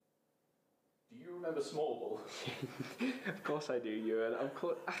you remember Smallville? Of course I do, Ewan. Of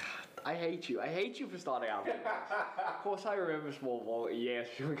course, I hate you. I hate you for starting out. Of course I remember Smallville. Yes,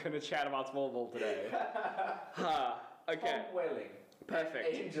 we're going to chat about Smallville today. Okay. Tom Welling.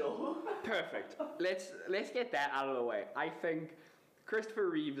 Perfect. Angel. Perfect. Let's get that out of the way. I think Christopher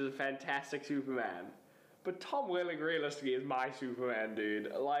Reeves is a fantastic Superman, but Tom Welling realistically is my Superman,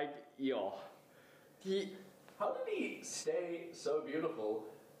 dude. Like, yo, How did he stay so beautiful?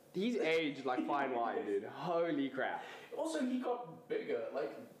 he's aged like fine wine, dude. Holy crap. Also, he got bigger,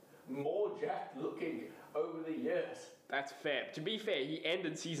 like more jacked looking over the years. That's fair. To be fair, he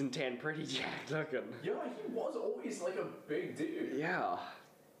ended season 10 pretty jacked looking. Yeah, he was always like a big dude. Yeah.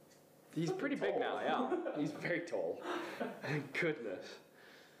 He's pretty big tall. now, yeah. He's very tall. Goodness.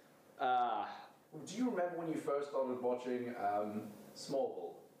 Do you remember when you first started watching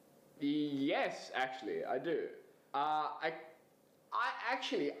Smallville? Yes, actually, I do. I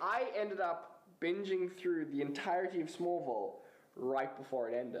ended up binging through the entirety of Smallville right before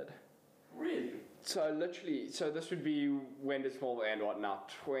it ended. Really? So this would be, when did Smallville end? What now?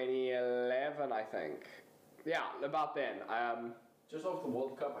 2011, I think. Yeah, about then. Just off the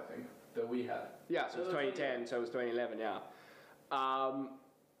World Cup, I think, that we had. Yeah, so it was 2010, so it was 2011, yeah.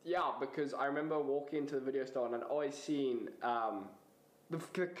 Yeah, because I remember walking into the video store and I'd always seen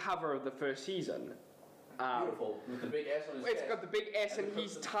the cover of the first season. Beautiful, with the big S on his chest. It's got the big S and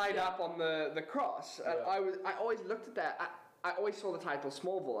he's tied up on the cross. And Yeah. I always looked at that. I always saw the title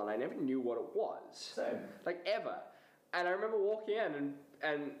Smallville and I never knew what it was. Same. Like, ever. And I remember walking in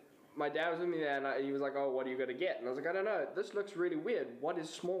and my dad was with me there and he was like, oh, what are you going to get? And I was like, I don't know. This looks really weird. What is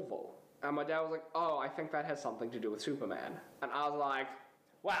Smallville? And my dad was like, oh, I think that has something to do with Superman. And I was like,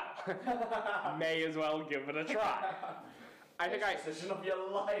 wow, may as well give it a try. I think Decision of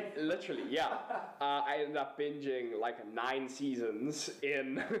your life. Literally, yeah. I ended up binging like 9 seasons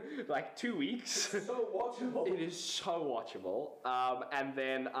in like 2 weeks. So watchable. It is so watchable. And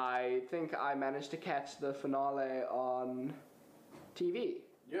then I think I managed to catch the finale on TV.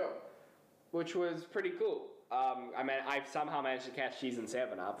 Yeah. Which was pretty cool. I somehow managed to catch season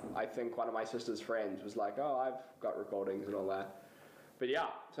 7 up. I think one of my sister's friends was like, oh, I've got recordings and all that. But yeah,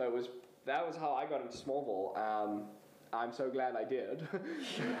 so that was how I got into Smallville. I'm so glad I did.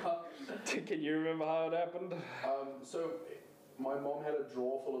 Can you remember how it happened? So my mom had a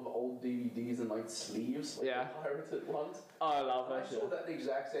drawer full of old DVDs and like sleeves, like Yeah. the pirated ones. Oh, I love And I that saw shit. that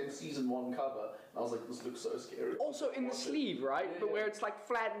exact same season 1 cover, and I was like, this looks so scary. Also in the sleeve, right? Yeah, But yeah. where it's like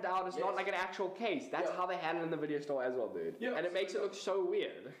flattened out, it's not Yes. like an actual case. That's Yeah. how they had it in the video store as well, dude. Yeah, And it so makes it yeah. look so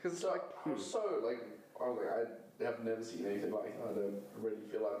weird. Because it's So like, I was so I have never seen anything like that. I don't really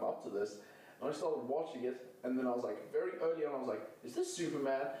feel I'm up to this. And I started watching it, and then I was like, very early on, I was like, is this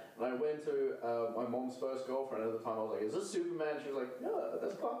Superman? And I went to my mom's first girlfriend at the time, I was like, is this Superman? She was like, yeah,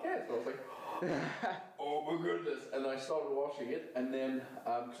 that's Clark Kent. And I was like, oh my goodness. And I started watching it, and then,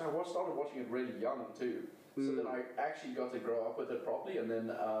 because I started watching it really young too. So then I actually got to grow up with it properly, and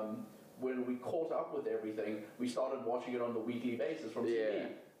then when we caught up with everything, we started watching it on the weekly basis from TV.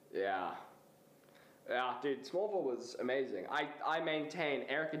 Yeah. Yeah, dude, Smallville was amazing. I maintain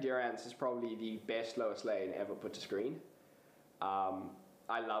Erica Durance is probably the best Lois Lane ever put to screen.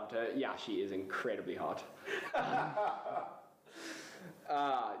 I loved her. Yeah, she is incredibly hot.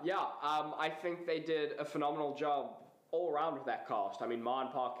 I think they did a phenomenal job all around with that cast. I mean, Ma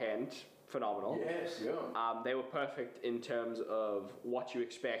and Pa Kent, phenomenal. Yes, yeah. They were perfect in terms of what you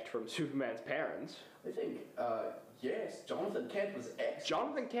expect from Superman's parents. I think, yes, Jonathan Kent was excellent.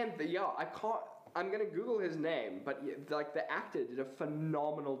 Jonathan Kent, I'm gonna Google his name, but like the actor did a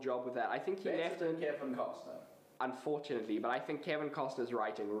phenomenal job with that. I think he left Better in than Kevin Costner. Unfortunately, but I think Kevin Costner's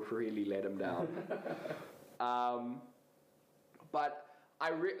writing really let him down. But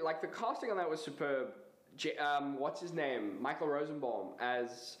like the casting on that was superb. What's his name? Michael Rosenbaum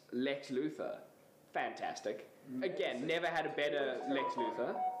as Lex Luthor. Fantastic. Again, never had a better Lex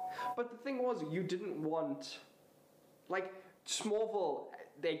Luthor. But the thing was, you didn't want... Like, Smallville,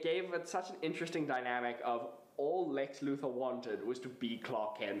 they gave it such an interesting dynamic of all Lex Luthor wanted was to be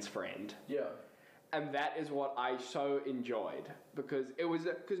Clark Kent's friend. Yeah. And that is what I so enjoyed. Because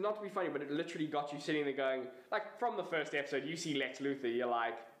not to be funny, but it literally got you sitting there going, like, from the first episode, you see Lex Luthor, you're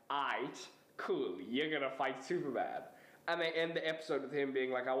like, aight, cool, you're gonna fight Superman. And they end the episode with him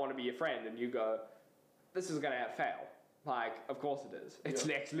being like, I want to be your friend, and you go, this is gonna fail. Like, of course it is. It's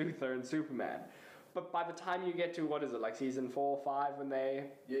Lex Luthor and Superman. But by the time you get to, what is it, like season 4 or 5 when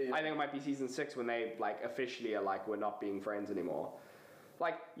they... Yeah. I think it might be season 6 when they, like, officially are like, we're not being friends anymore.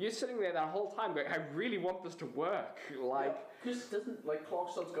 Like, you're sitting there that whole time going, I really want this to work. Like, because doesn't like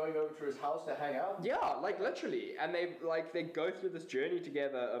Clark starts going over to his house to hang out? yeah, like literally, and they go through this journey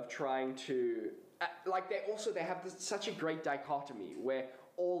together of trying to, they have such a great dichotomy where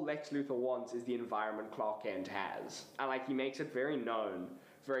all Lex Luthor wants is the environment Clark Kent has, and like he makes it very known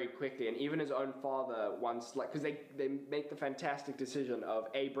very quickly, and even his own father wants, like, because they make the fantastic decision of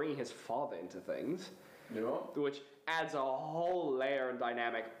bringing his father into things, which adds a whole layer and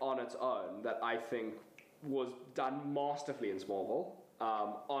dynamic on its own that I think was done masterfully in Smallville,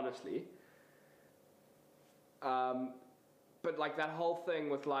 honestly. But like that whole thing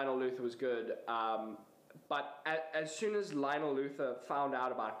with Lionel Luthor was good, but as soon as Lionel Luthor found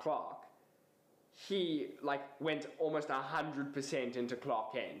out about Clark, he like went almost 100% into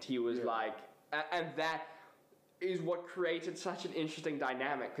Clark Kent. He was like, and that is what created such an interesting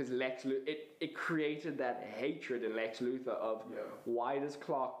dynamic, because it created that hatred in Lex Luthor of why does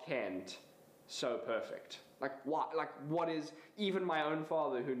Clark Kent so perfect? Like what is, even my own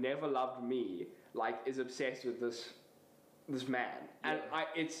father who never loved me like is obsessed with this man, and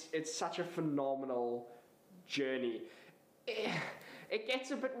it's such a phenomenal journey. It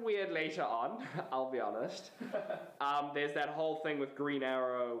gets a bit weird later on, I'll be honest. There's that whole thing with Green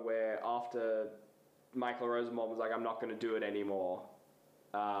Arrow where after Michael Rosenbaum was like, I'm not going to do it anymore.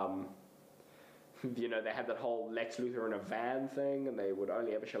 They had that whole Lex Luthor in a van thing, and they would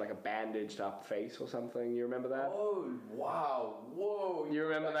only ever show like a bandaged up face or something. You remember that? Oh, wow. Whoa. You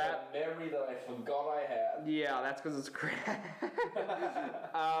remember that? A memory that I forgot I had. Yeah, that's because it's crap.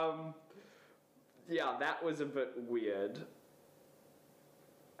 Yeah, that was a bit weird.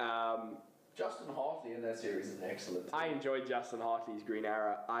 Justin Hartley in that series is excellent. I enjoyed Justin Hartley's Green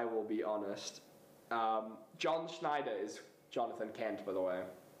Arrow, I will be honest. John Schneider is Jonathan Kent, by the way.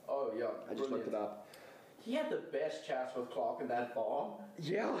 Oh, yeah. I just looked it up. He had the best chats with Clark in that bar.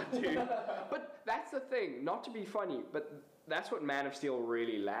 Yeah, dude. But that's the thing, not to be funny, but that's what Man of Steel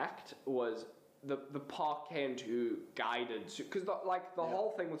really lacked, was the Clark Kent who guided... Because the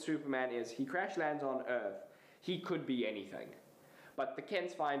whole thing with Superman is he crash lands on Earth. He could be anything. But the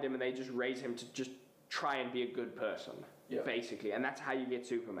Kents find him and they just raise him to just try and be a good person, basically. And that's how you get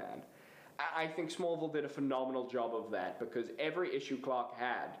Superman. I think Smallville did a phenomenal job of that, because every issue Clark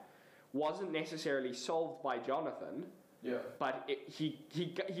had wasn't necessarily solved by Jonathan, but he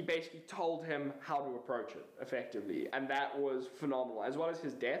basically told him how to approach it effectively, and that was phenomenal. As well as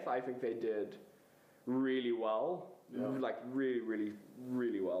his death, I think they did really well, like really, really,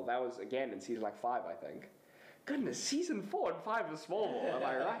 really well. That was again in season 5, I think. Goodness, season 4 and 5 of Smallville, am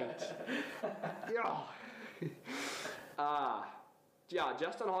I right? Yeah,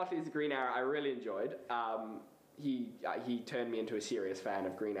 Justin Hartley's Green Arrow I really enjoyed. He turned me into a serious fan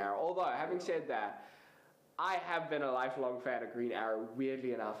of Green Arrow. Although, having said that, I have been a lifelong fan of Green Arrow,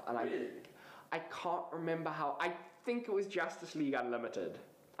 weirdly enough, and I can't remember how. I think it was Justice League Unlimited.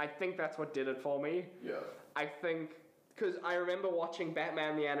 I think that's what did it for me. Yeah. I think... Because I remember watching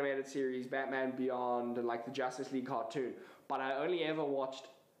Batman the Animated Series, Batman Beyond, and like the Justice League cartoon, but I only ever watched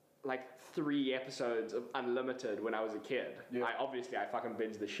like 3 episodes of Unlimited when I was a kid. Yeah. I fucking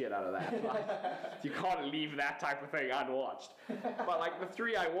binged the shit out of that. Like, you can't leave that type of thing unwatched. But like the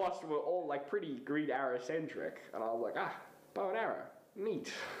 3 I watched were all like pretty Green Arrow centric, and I was like, bow and arrow.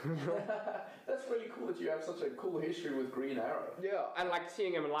 Neat. That's really cool that you have such a cool history with Green Arrow. Yeah, and like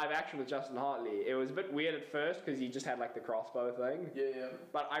seeing him in live action with Justin Hartley, it was a bit weird at first because he just had like the crossbow thing. Yeah.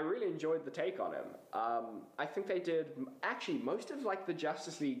 But I really enjoyed the take on him. I think they did, actually, most of like the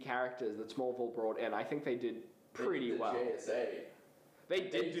Justice League characters that Smallville brought in, I think they did pretty well. JSA. They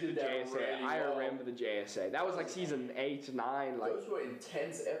did do the JSA. Really I remember the JSA. That was like season 8, 9. Like, those were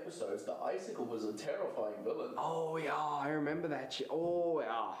intense episodes. The Icicle was a terrifying villain. Oh yeah, I remember that shit. Oh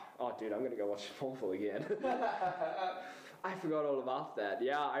yeah. Oh dude, I'm gonna go watch Smallville again. I forgot all about that.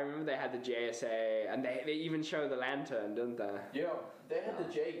 Yeah, I remember they had the JSA, and they even show the lantern, didn't they? Yeah, they had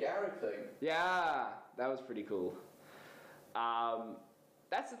the Jay Garrick thing. Yeah, that was pretty cool.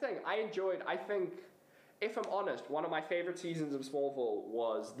 That's the thing. I think, if I'm honest, one of my favorite seasons of Smallville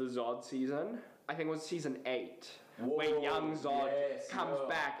was the Zod season. I think it was season 8. Whoa, when young Zod comes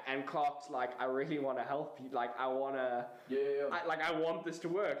back and Clark's like, I really want to help you. Like, I want to... I want this to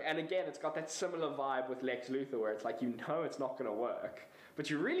work. And again, it's got that similar vibe with Lex Luthor where it's like, you know it's not going to work. But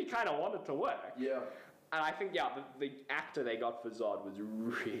you really kind of want it to work. Yeah. And I think, the actor they got for Zod was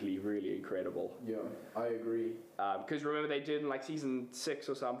really, really incredible. Yeah, I agree. Because remember they did in like season 6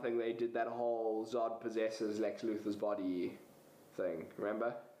 or something, they did that whole Zod possesses Lex Luthor's body thing.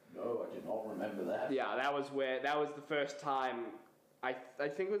 Remember? No, I did not remember that. Yeah, that was the first time, I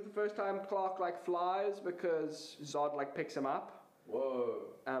think it was the first time Clark like flies because Zod like picks him up. Whoa.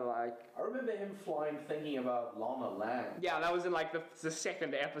 And like, I remember him flying thinking about Lana Lang. yeah, that was in like the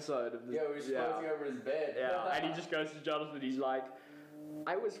second episode of this. Yeah, he was floating over his bed. Yeah, and he just goes to Jonathan. He's like,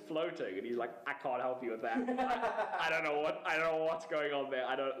 I was floating, and he's like, I can't help you with that. I don't know what's going on there.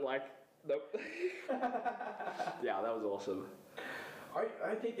 I don't like. Nope. Yeah, that was awesome.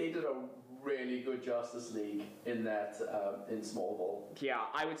 I think they did a really good Justice League in that in Smallville. Yeah,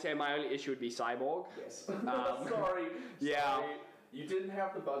 I would say my only issue would be Cyborg. Yes. Sorry. Yeah. Sorry. You didn't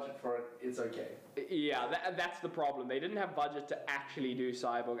have the budget for it. It's okay. Yeah, that's the problem. They didn't have budget to actually do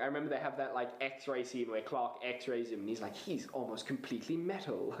Cyborg. I remember they have that like X-ray scene where Clark X-rays him, and he's like, he's almost completely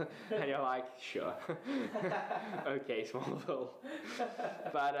metal, and you're like, sure, okay, Smallville.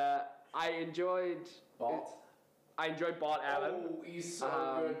 But I enjoyed Bart Allen. Oh, he's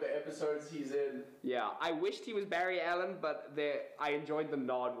so good. The episodes he's in. Yeah, I wished he was Barry Allen, but I enjoyed the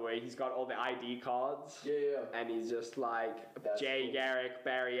nod where he's got all the ID cards. Yeah. And he's just like, That's Jay cool. Garrick,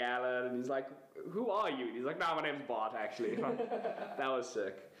 Barry Allen, and he's like, who are you? And he's like, no, my name's Bart, actually. That was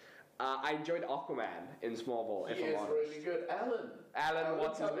sick. I enjoyed Aquaman in Smallville, if He I'm is honest. really good. Alan,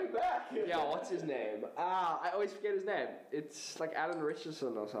 What's his coming name? back? Yeah, what's his name? I always forget his name. It's like Alan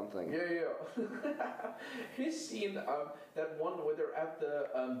Richardson or something. Yeah. His scene, that one where they're at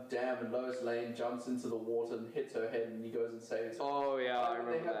the dam and Lois Lane jumps into the water and hits her head and he goes and saves her. Oh, yeah, I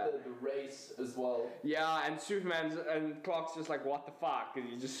remember They have that. the race as well. Yeah, and Superman's and Clark's just like, what the fuck?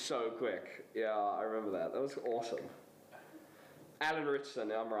 Because he's just so quick. Yeah, I remember that. That was awesome. Alan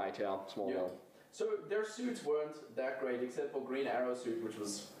Richardson, I'm right, yeah, Smallville. Yeah. So their suits weren't that great except for Green Arrow suit, which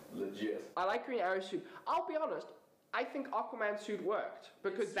was legit. I like Green Arrow's suit. I'll be honest, I think Aquaman's suit worked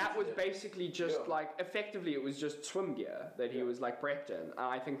because that was basically just like, effectively it was just swim gear that he was like prepped in. And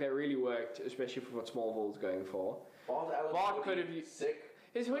I think that really worked, especially for what Smallville's going for. Bart could have used... sick.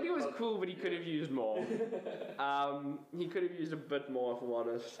 His hoodie was cool, but he could have used more. He could have used a bit more, if I'm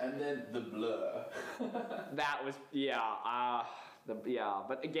honest. And then the blur. That was,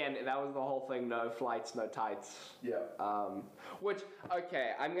 but again, that was the whole thing, no flights, no tights. Yeah. Which,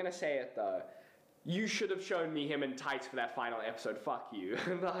 okay, I'm going to say it though. You should have shown me him in tights for that final episode, fuck you.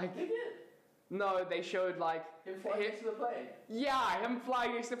 Like, They did. no, they showed like... Him flying into the plane. Yeah, him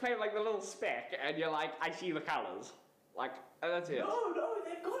flying next to the plane like the little speck, and you're like, I see the colours. Like, that's it. No,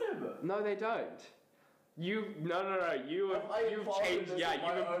 they've got him. No, they don't. You've changed,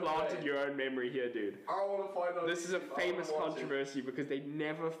 you've implanted your own memory here, dude. I want to find out. This is a famous controversy because they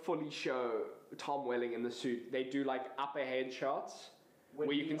never fully show Tom Welling in the suit. They do like upper head shots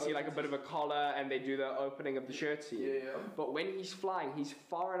where you can see like a bit of a collar and they do the opening of the shirt scene. Yeah. But when he's flying, he's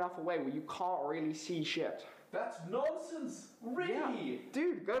far enough away where you can't really see shit. That's nonsense. Really? Yeah.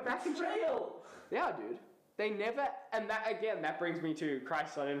 Dude, go back and check. Trail. Yeah, dude. They never, and that again, that brings me to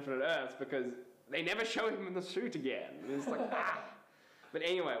Crisis on Infinite Earths because they never show him in the suit again. It's like, ah. But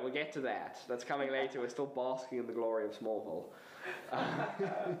anyway, we'll get to that. That's coming later. We're still basking in the glory of Smallville.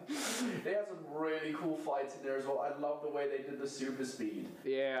 They had some really cool fights in there as well. I love the way they did the super speed.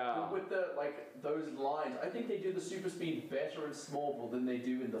 Yeah. With the, like, those lines. I think they do the super speed better in Smallville than they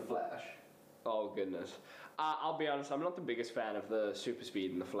do in The Flash. Oh, goodness. I'll be honest, I'm not the biggest fan of the super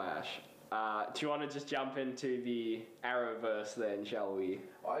speed in The Flash. Do you want to just jump into the Arrowverse then, shall we?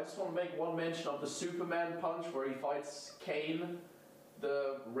 I just want to make one mention of the Superman punch where he fights Kane,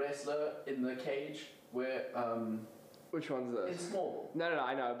 the wrestler, in the cage, where, Which one's in this? Smallville. No,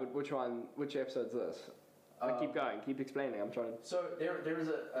 I know, but which episode's this? Keep going, keep explaining, I'm trying to... So there is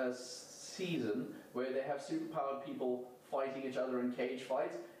a season where they have superpowered people fighting each other in cage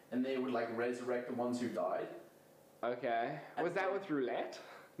fights, and they would, like, resurrect the ones who died. Okay. Was that with Roulette?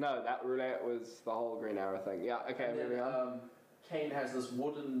 No, that Roulette was the whole Green Arrow thing. Yeah, okay, And moving then, on. Kane has this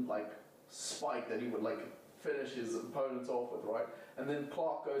wooden, like, spike that he would, like, finish his opponents off with, right? And then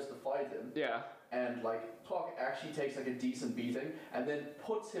Clark goes to fight him, Yeah. and, like, Clark actually takes, like, a decent beating, and then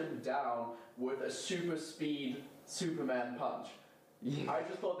puts him down with a super speed Superman punch. Yeah. I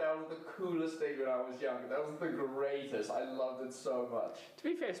just thought that was the coolest thing when I was young. That was the greatest. I loved it so much. To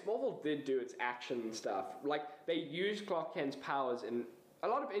be fair, Smallville did do its action stuff. Like, they used Clark Kent's powers in a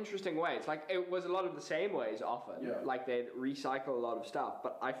lot of interesting ways. Like, it was a lot of the same ways often. Yeah. Like, they'd recycle a lot of stuff,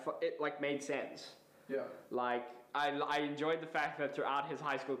 but it, like, made sense. Yeah. Like, I enjoyed the fact that throughout his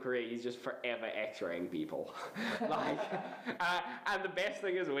high school career, he's just forever X-raying people. Like, and the best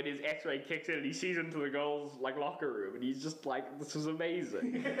thing is when his X-ray kicks in and he sees into the girls' like locker room, and he's just like, "This is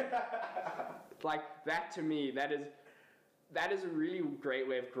amazing." Like that to me, that is a really great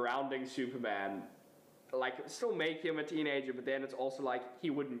way of grounding Superman. Like, still make him a teenager, but then it's also like he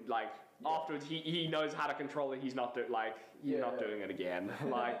wouldn't like afterwards. He knows how to control it. He's not not doing it again.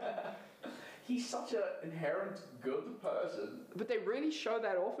 Like. he's such an inherent good person. But they really show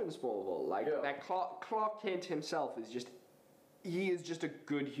that off in Smallville. Like, Yeah. that Clark Kent himself is just... He is just a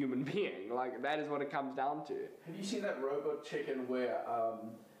good human being. Like, that is what it comes down to. Have you seen that Robot Chicken where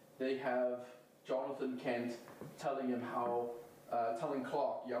they have Jonathan Kent telling him how, telling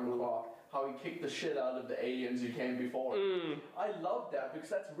Clark, young Clark, how he kicked the shit out of the aliens who came before him. I love that because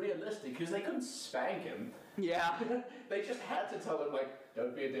that's realistic, because they couldn't spank him. Yeah. They just had to tell him, like,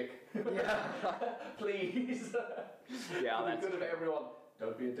 don't be a dick. Yeah. Please. Yeah, For the that's good of everyone,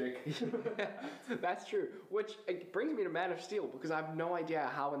 don't be a dick. That's true. Which it brings me to Man of Steel, because I have no idea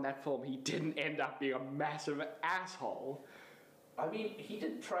how in that film he didn't end up being a massive asshole. I mean, he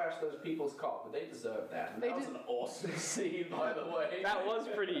did trash those people's car, but they deserved that. And They that was did. an awesome scene, by the way. That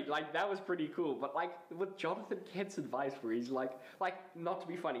was pretty cool. But like with Jonathan Kent's advice, where he's like not to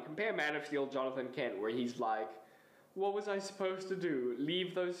be funny, compare Man of Steel Jonathan Kent, where he's like, what was I supposed to do?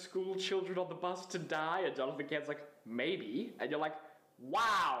 Leave those school children on the bus to die? And Jonathan Kent's like, maybe. And you're like,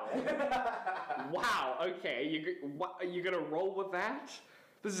 wow, wow, okay, you gonna roll with that?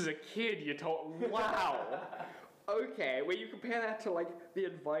 This is a kid you told. Wow. Okay, where you compare that to like the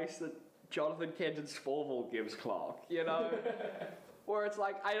advice that Jonathan Kent in Smallville gives Clark, you know? Where it's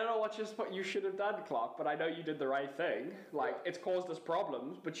like, I don't know what you should have done, Clark, but I know you did the right thing. Like, it's caused us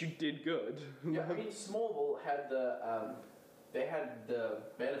problems, but you did good. Yeah, I mean, Smallville had they had the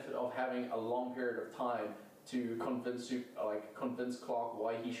benefit of having a long period of time to convince Clark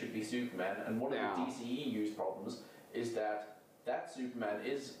why he should be Superman. And one of the DCEU's problems is that Superman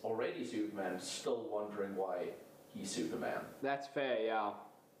is already Superman, still wondering why he's Superman. That's fair, yeah.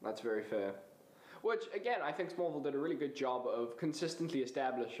 That's very fair. Which, again, I think Smallville did a really good job of consistently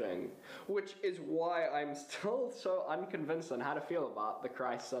establishing, which is why I'm still so unconvinced on how to feel about the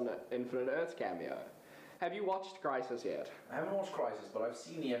Crisis on Infinite Earths cameo. Have you watched Crisis yet? I haven't watched Crisis, but I've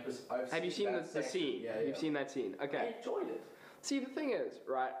seen the episode. Have you seen the scene? Yeah, You've seen that scene? Okay. I enjoyed it. See, the thing is,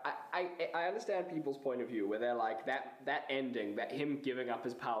 right, I understand people's point of view where they're like, that ending, that him giving up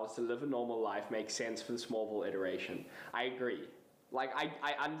his powers to live a normal life makes sense for the Smallville iteration. I agree. Like,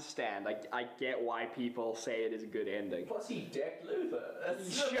 I understand. I get why people say it is a good ending. Plus, he decked Luthor.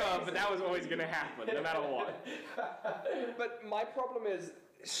 That's Sure, amazing. but that was always going to happen, no matter what. But my problem is,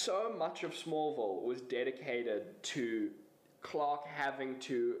 so much of Smallville was dedicated to Clark having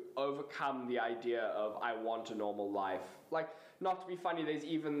to overcome the idea of, I want a normal life. Like, not to be funny, there's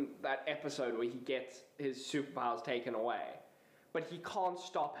even that episode where he gets his superpowers taken away. But he can't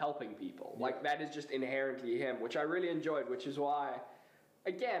stop helping people. Yeah. Like, that is just inherently him, which I really enjoyed, which is why,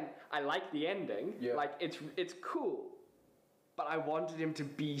 again, I like the ending. Yeah. Like, it's cool. But I wanted him to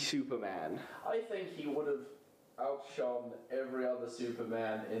be Superman. I think he would have outshone every other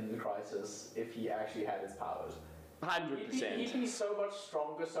Superman in the Crisis if he actually had his powers. 100%. He'd be so much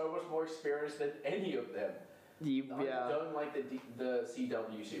stronger, so much more experienced than any of them. I don't like the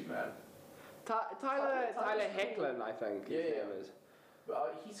CW Superman. Tyler Tyler's Hoechlin, I think his name is.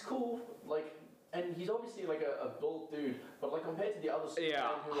 He's cool, like, and he's obviously like a built dude, but like compared to the other Supermen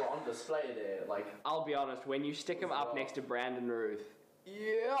who are on display there, like... I'll be honest, when you stick him up next to Brandon Ruth,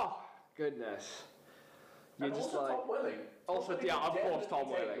 yeah, goodness. You're and just also like... Tom Welling. Also, yeah, of course, Tom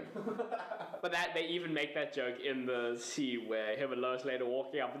Welling. But that they even make that joke in the scene where him and Lois Lane are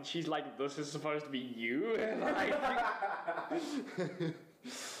walking up, and she's like, "This is supposed to be you." Like,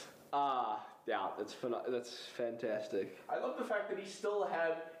 yeah, that's fantastic. I love the fact that he still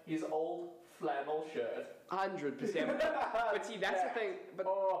had his old flannel shirt. 100%. But see, that's the thing.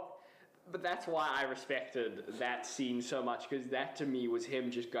 But that's why I respected that scene so much, because that to me was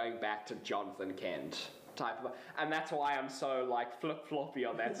him just going back to Jonathan Kent type of, and that's why I'm so like flip-floppy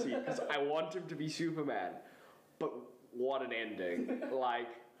on that scene, because I want him to be Superman. But what an ending! Like,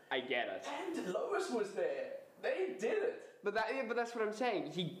 I get it. And Lois was there. They did it. But that's what I'm saying.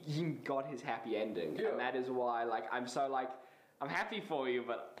 He got his happy ending, Yeah. and that is why like I'm so like I'm happy for you,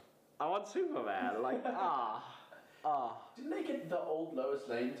 but I want Superman. Like Didn't they get the old Lois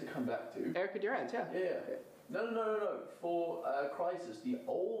Lane to come back too? Erica Durant, yeah. Yeah. No. For Crisis, the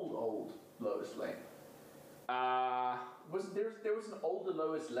old Lois Lane. There was an older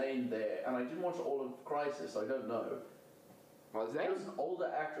Lois Lane there, and I didn't watch all of Crisis, so I don't know. Was there? There was an older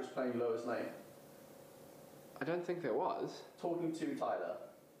actress playing Lois Lane, I don't think there was. talking to Tyler.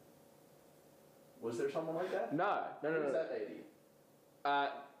 Was there someone like that? No. Who was that lady?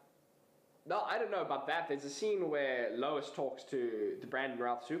 No, I don't know about that. There's a scene where Lois talks to the Brandon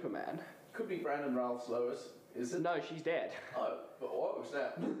Routh Superman. Could be Brandon Ralph's Lois. Is it? No, she's dead. Oh, but what was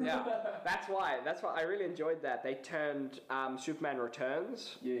that? Yeah, that's why I really enjoyed that. They turned Superman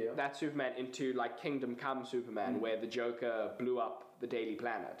Returns, Yeah. that Superman, into like Kingdom Come Superman, where the Joker blew up the Daily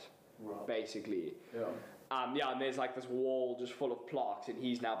Planet. Right. basically. Yeah. Yeah, and there's like this wall just full of plaques, and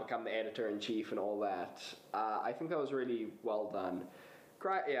he's now become the editor-in-chief and all that. I think that was really well done.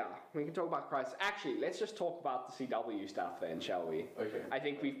 Yeah, we can talk about Crisis. Actually, let's just talk about the CW stuff then, shall we? Okay. I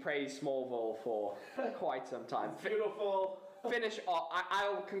think we've praised Smallville for quite some time. Beautiful. Finish off.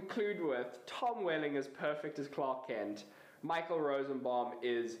 I'll conclude with Tom Welling is perfect as Clark Kent. Michael Rosenbaum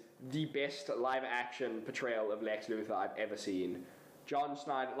is the best live-action portrayal of Lex Luthor I've ever seen. John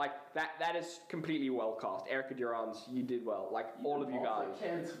Snyder, like that is completely well cast. Erica Durance, you did well. Like all of you guys,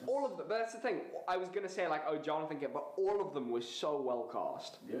 all of them. But that's the thing. I was gonna say like, oh, Jonathan Kent, but all of them were so well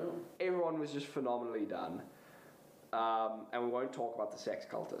cast. Yeah. Everyone was just phenomenally done. And we won't talk about the sex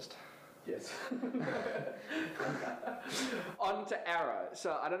cultist. Yes. On to Arrow.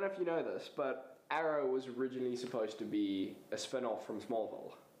 So I don't know if you know this, but Arrow was originally supposed to be a spin-off from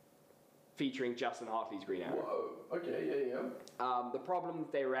Smallville, featuring Justin Hartley's Green Arrow. Whoa. Okay. Yeah. The problem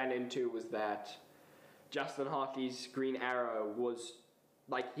that they ran into was that Justin Hartley's Green Arrow was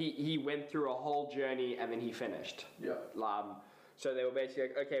like he went through a whole journey and then he finished. Yeah. So they were basically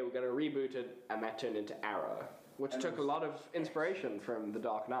like, okay, we're going to reboot it, and that turned into Arrow, which took a lot of inspiration from The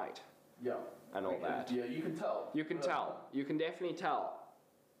Dark Knight. Yeah. And all that. Yeah, you can tell. You can tell. You can definitely tell.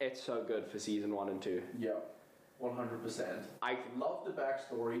 It's so good for season 1 and 2. Yeah, 100%. I love the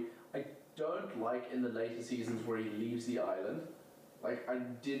backstory. I don't like in the later seasons where he leaves the island. Like, I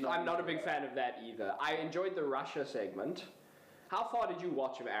did not... I'm not a big fan of that either. I enjoyed the Russia segment. How far did you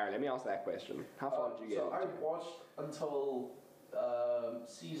watch of Arrow? Let me ask that question. How far did you get? So I watched until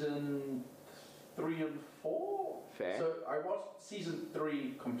season 3 and 4. Fair. So I watched season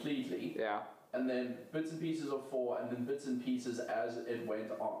 3 completely. Yeah. And then bits and pieces of 4, and then bits and pieces as it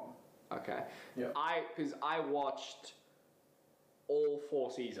went on. Okay. Yeah. Because I watched all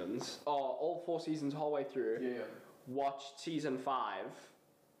 4 seasons. All 4 seasons whole way through. Yeah. Watched season 5.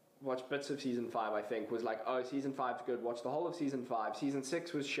 Watched bits of season 5, I think. Was like, oh, season 5's good. Watched the whole of season 5. Season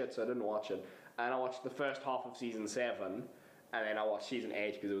 6 was shit, so I didn't watch it. And I watched the first half of season 7. And then I watched season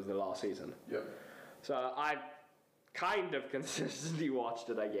 8 because it was the last season. Yeah. So I kind of consistently watched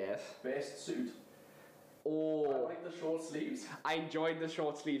it, I guess. Best suit. Oh, I like the short sleeves. I enjoyed the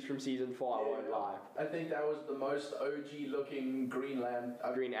short sleeves from season 4, I won't lie. I think that was the most OG looking Green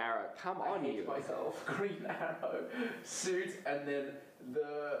Arrow. Come I on, hate you. myself. Green Arrow suit, and then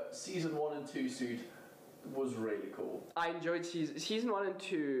the season 1 and 2 suit was really cool. I enjoyed season 1 and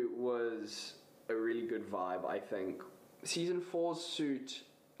 2 was a really good vibe, I think. Season 4's suit...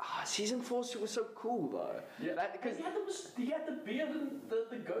 season 4's suit was so cool, though. Yeah, because he had the beard and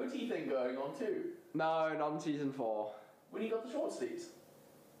the goatee thing going on, too. No, not in season 4. When he got the short sleeves?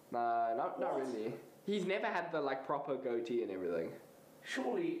 No, not really. He's never had the, like, proper goatee and everything.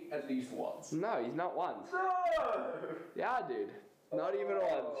 Surely at least once. No, he's not once. No! Yeah, dude. Not even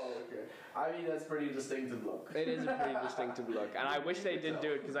once. Okay. I mean, that's pretty distinctive look. It is a pretty distinctive look, and I wish they did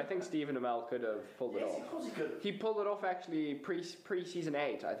do it because I think Stephen Amell could have pulled it off. Yes, of course he could have. He pulled it off actually pre-season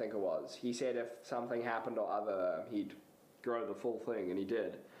 8, I think it was. He said if something happened or other, he'd grow the full thing, and he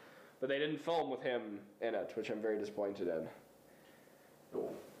did. But they didn't film with him in it, which I'm very disappointed in.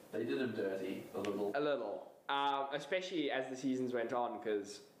 Oh, they did him dirty a little. A little, especially as the seasons went on,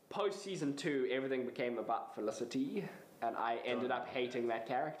 because post-season 2, everything became about Felicity. And I ended up hating that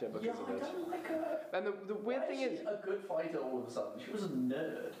character because of it. I don't like her. And the weird thing is, a good fighter all of a sudden. She was a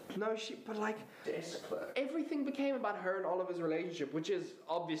nerd. No, but like Desk clerk. everything became about her and Oliver's relationship, which is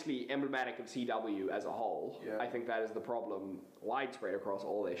obviously emblematic of CW as a whole. Yeah. I think that is the problem widespread across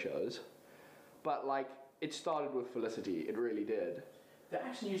all their shows. But like, it started with Felicity. It really did. The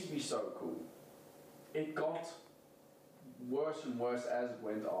action used to be so cool. It got worse and worse as it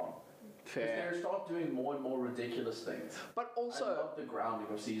went on. Fair. Because they start doing more and more ridiculous things. But also, I love the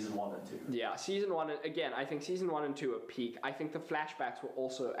grounding of season 1 and 2. Yeah, season 1, again, I think season 1 and 2 are peak. I think the flashbacks were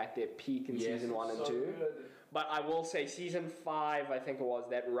also at their peak in season 1 and 2. Good. But I will say season 5, I think it was,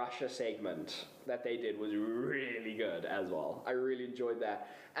 that Russia segment that they did was really good as well. I really enjoyed that.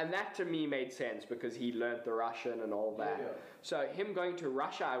 And that to me made sense because he learnt the Russian and all that. Yeah. So him going to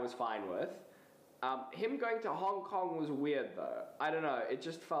Russia I was fine with. Him going to Hong Kong was weird though. I don't know, it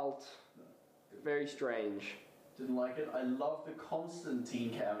just felt very strange. Didn't like it. I love the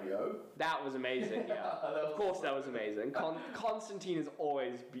Constantine cameo. That was amazing, yeah. Of course that was amazing. Constantine is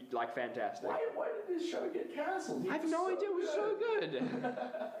always like fantastic. Why did this show get cancelled? I have no idea, it was so good.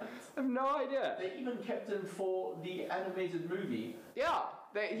 I have no idea. They even kept him for the animated movie. Yeah,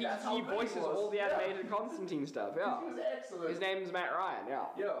 That's how he good he voices was. all the animated Constantine stuff, yeah. He was excellent. His name's Matt Ryan, yeah.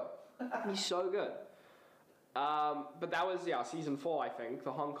 Yeah. He's so good. But that was, season 4, I think.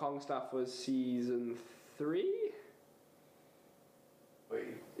 The Hong Kong stuff was season 3?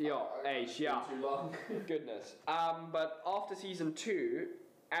 Wait. Yeah, age, yeah. Too long. Goodness. But after season 2,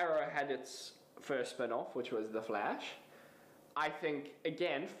 Arrow had its first spin-off, which was The Flash. I think,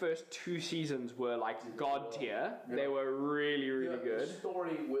 again, first 2 seasons were like god tier. Yeah. They were really, really good. The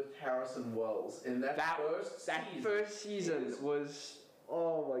story with Harrison Wells in that first season was,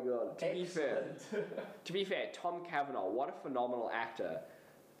 oh my god. To be fair, Tom Cavanaugh, what a phenomenal actor.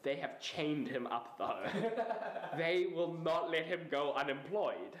 They have chained him up though. They will not let him go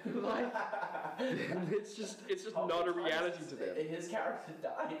unemployed. Like, it's just not a reality to them. His character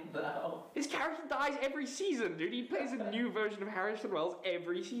died now. His character dies every season, dude. He plays a new version of Harrison Wells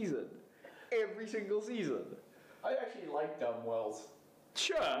every season. Every single season. I actually like Dumb Wells.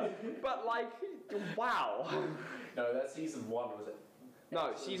 Sure, but like, wow. No, that season 1 was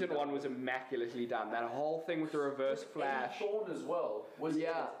No, season 1 was immaculately done. That whole thing with the reverse Flash. Thorne as well was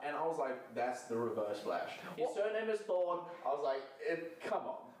it, and I was like, that's the reverse Flash. His surname is Thorne. I was like, come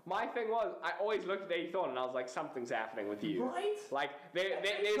on. My thing was, I always looked at Eddie Thorne and I was like, something's happening with you. Right? Like, They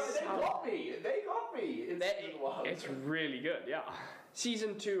got me. They got me. It's really good, yeah.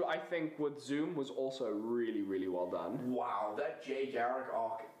 Season 2, I think, with Zoom was also really, really well done. Wow, that Jay Garrick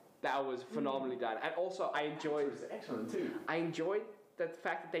arc. That was phenomenally done. And also, I enjoyed... It was excellent too. I enjoyed the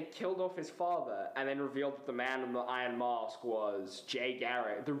fact that they killed off his father and then revealed that the man in the Iron Mask was Jay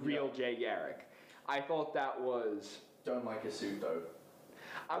Garrick, the real Jay Garrick. I thought that was... Don't like his suit though.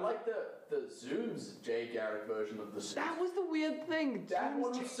 I like the Zoom's Jay Garrick version of the suit. That was the weird thing. That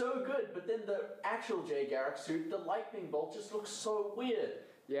one was so good, but then the actual Jay Garrick suit, the lightning bolt, just looks so weird.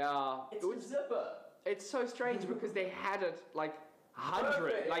 Yeah. It's a zipper. It's so strange because they had it like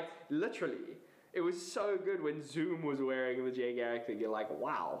 100, like literally. It was so good when Zoom was wearing the Jay Garrick thing. You're like,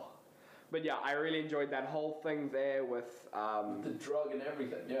 wow. But yeah, I really enjoyed that whole thing there with... the drug and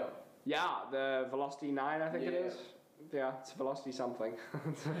everything, yeah. Yeah, the Velocity 9, I think it is. Yeah, it's Velocity something.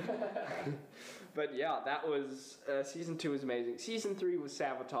 But yeah, that was... season 2 was amazing. Season 3 was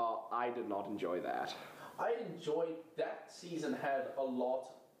Savitar. I did not enjoy that. I enjoyed... That season had a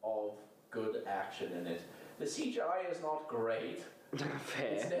lot of good action in it. The CGI is not great.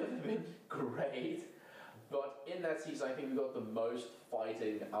 Fair. It's never been great, but in that season I think we got the most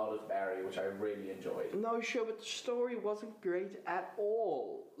fighting out of Barry, which I really enjoyed. No, sure, but the story wasn't great at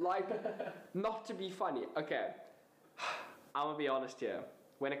all. Like, not to be funny. Okay, I'm gonna be honest here.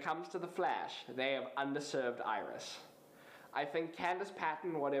 When it comes to The Flash, they have underserved Iris. I think Candace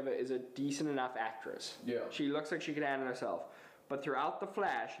Patton, whatever, is a decent enough actress. Yeah. She looks like she can handle herself. But throughout The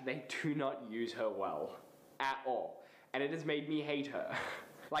Flash, they do not use her well. At all. And it has made me hate her.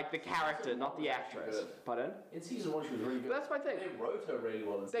 Like the character, not the actress. Pardon? In season 1 she was really good. But that's my thing. They wrote her really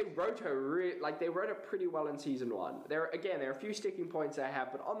well. They wrote her pretty well in season 1. There are a few sticking points I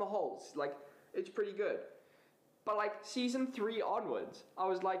have, but on the whole, like, it's pretty good. But like season 3 onwards, I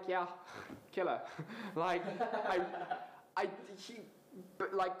was like, yeah, killer. Like,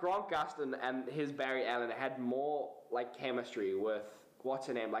 but like Grant Gustin and his Barry Allen had more like chemistry with. What's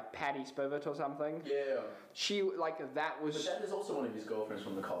her name? Like Patty Spivot or something? Yeah. She, like, that was... But that is also one of his girlfriends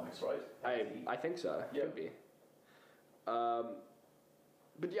from the comics, right? I think so. Yeah. Could be. But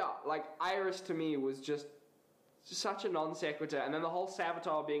yeah, like, Iris to me was just such a non sequitur. And then the whole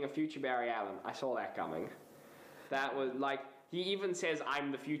Savitar being a future Barry Allen, I saw that coming. That was, like, he even says,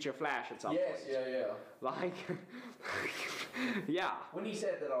 I'm the future Flash at some point. Yes, yeah. Like, yeah. When he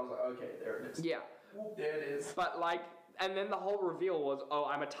said that, I was like, okay, there it is. Yeah. Whoop, there it is. But, like... And then the whole reveal was, oh,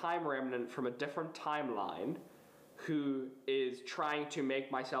 I'm a time remnant from a different timeline who is trying to make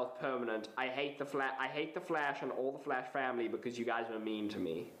myself permanent. I hate the Flash and all the Flash family because you guys were mean to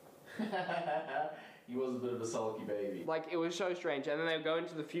me. He was a bit of a sulky baby. Like, it was so strange. And then they go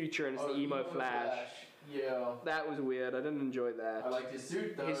into the future and it's the emo Flash. Yeah. That was weird. I didn't enjoy that. I liked his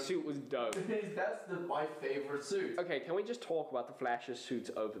suit, though. His suit was dope. That's my favorite suit. Okay, can we just talk about the Flash's suits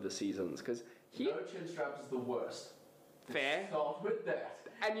over the seasons? Because no chin straps is the worst. Fair. Start with that.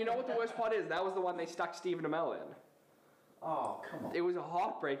 And you know what the worst part is? That was the one they stuck Stephen Amell in. Oh, come on. It was a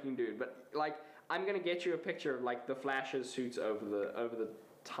heartbreaking, dude. But like, I'm gonna get you a picture of like the Flash's suits over the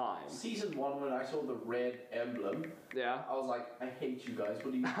time. Season 1, when I saw the red emblem, I was like, I hate you guys.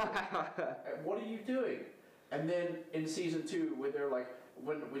 What are you doing? What are you doing? And then in season 2, where they're like,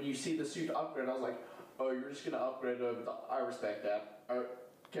 when you see the suit upgrade, I was like, oh, you're just gonna upgrade it. I respect that.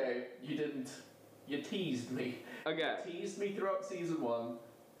 Okay, you didn't. You teased me. Okay. You teased me throughout season 1.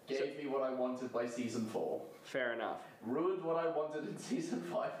 Gave me what I wanted by season 4. Fair enough. Ruined what I wanted in season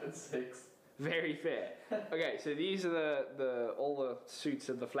 5 and 6. Very fair. Okay, so these are all the suits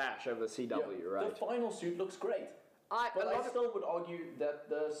of the Flash over CW, right? The final suit looks great. But I still would argue that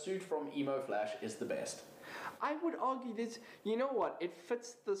the suit from Emo Flash is the best. I would argue this. You know what? It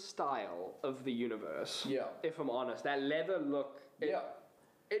fits the style of the universe. Yeah. If I'm honest, that leather look. I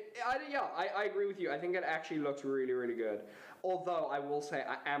agree with you. I think it actually looks really, really good. Although I will say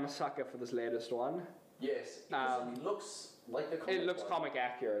I am a sucker for this latest one. Yes, because it looks like the comic. It looks one. comic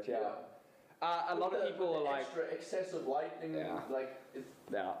accurate, yeah. A lot of people are like, extra excessive lightning,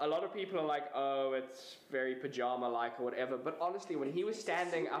 a lot of people are like, oh, it's very pajama-like or whatever. But honestly, when he was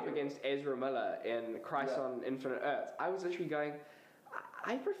standing up against Ezra Miller in Crisis on Infinite Earths, I was literally going,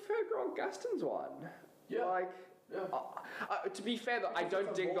 I prefer Grant Gustin's one. Yeah. To be fair, though, I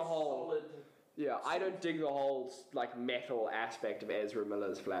don't dig the whole. Solid. Yeah, I don't dig the whole like metal aspect of Ezra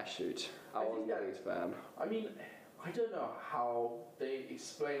Miller's Flash suit. I wasn't the biggest fan. I mean, I don't know how they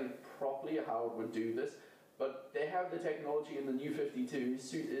explain it properly how it would do this, but they have the technology in the New 52. His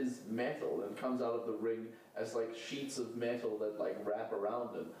suit is metal and comes out of the ring as like sheets of metal that like wrap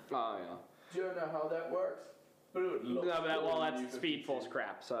around him. Oh yeah. Do you know how that works? But it would look that's Speed Force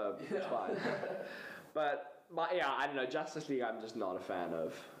crap, so it's fine. But yeah, I don't know. Justice League, I'm just not a fan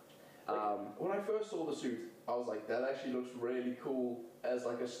of. When I first saw the suit, I was like, that actually looks really cool as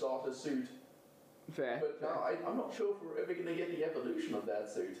like a starter suit. Fair. But now I'm not sure if we're ever going to get the evolution of that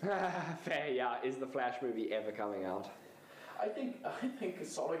suit. Fair, yeah. Is the Flash movie ever coming out? I think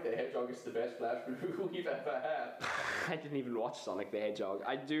Sonic the Hedgehog is the best Flash movie we've ever had. I didn't even watch Sonic the Hedgehog.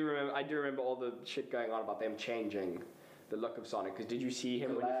 I do remember all the shit going on about them changing the look of Sonic. Because did you see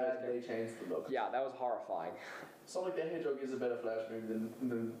him when he first came? They changed the look. Yeah, that was horrifying. Sonic the Hedgehog is a better Flash movie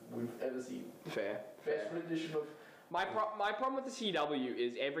than we've ever seen. Fair. Best rendition of. My problem with the CW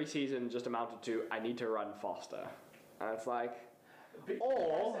is every season just amounted to I need to run faster, and it's like.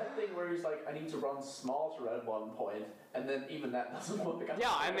 Or that thing where he's like, I need to run smarter at one point, and then even that doesn't work out.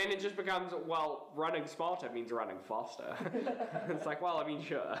 Yeah, and then it just becomes, well, running smarter means running faster. It's like, well, I mean,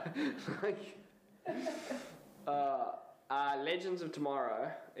 sure. Legends of Tomorrow,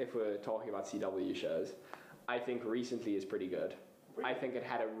 if we're talking about CW shows, I think recently is pretty good. Really? I think it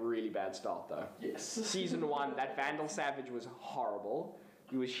had a really bad start, though. Yes. Season 1, that Vandal Savage was horrible.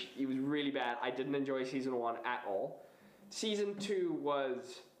 He was really bad. I didn't enjoy Season 1 at all. Season 2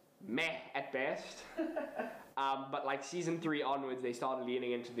 was meh at best. But like Season 3 onwards, they started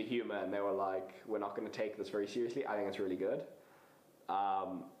leaning into the humor and they were like, we're not going to take this very seriously. I think it's really good. I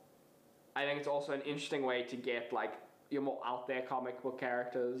think it's also an interesting way to get like your more out there comic book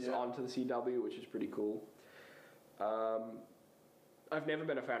characters onto the CW, which is pretty cool. I've never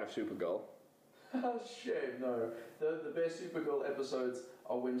been a fan of Supergirl. Shame, no. The best Supergirl episodes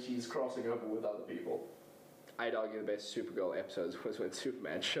are when she's crossing over with other people. I'd argue the best Supergirl episodes was when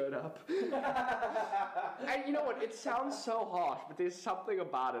Superman showed up. And you know what? It sounds so harsh, but there's something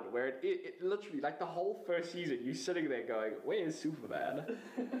about it where it literally, like the whole first season, you're sitting there going, where's Superman?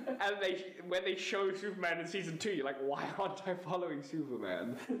 And when they show Superman in Season 2, you're like, why aren't I following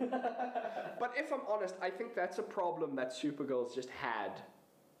Superman? But if I'm honest, I think that's a problem that Supergirl's just had,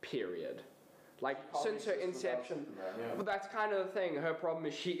 period. Like, since her inception. But that's kind of the thing. Her problem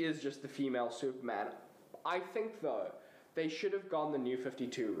is she is just the female Superman. I think, though, they should have gone the New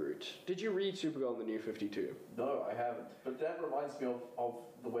 52 route. Did you read Supergirl in the New 52? No, I haven't. But that reminds me of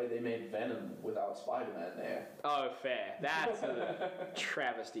the way they made Venom without Spider-Man there. Oh, fair. That's a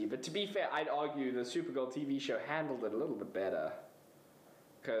travesty. But to be fair, I'd argue the Supergirl TV show handled it a little bit better.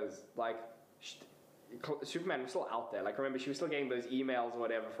 Because, like, Superman was still out there. Like, remember, she was still getting those emails or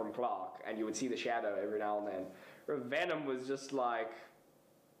whatever from Clark, and you would see the shadow every now and then. Where Venom was just like,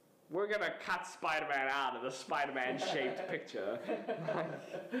 we're going to cut Spider-Man out of the Spider-Man-shaped picture.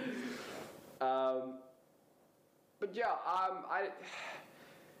 But yeah,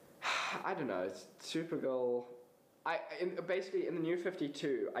 I don't know. It's Supergirl. Basically, in the New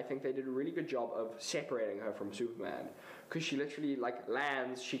 52, I think they did a really good job of separating her from Superman. Because she literally, like,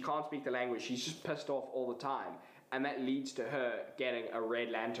 lands, she can't speak the language, she's just pissed off all the time. And that leads to her getting a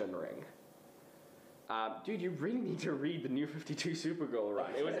Red Lantern ring. Dude, you really need to read the New 52 Supergirl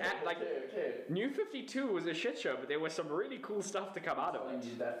run. It was New 52 was a shit show, but there was some really cool stuff to come out of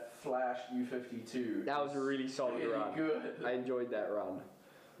it. That Flash New 52. That was a really solid really run. Good. I enjoyed that run.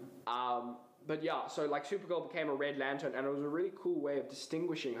 But yeah, so like Supergirl became a Red Lantern, and it was a really cool way of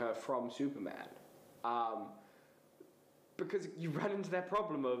distinguishing her from Superman. Because you run into that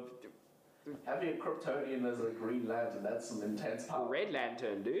problem of having a Kryptonian as a Green Lantern, that's some intense power. Red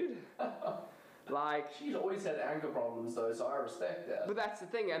Lantern, dude. Like, she's always had anger problems though, so I respect that. But that's the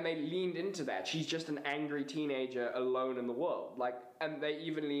thing, and they leaned into that. She's just an angry teenager alone in the world. Like, and they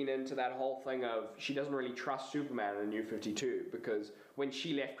even lean into that whole thing of she doesn't really trust Superman in the New 52 because when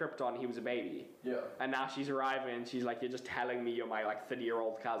she left Krypton, he was a baby. Yeah. And now she's arriving and she's like, you're just telling me you're my like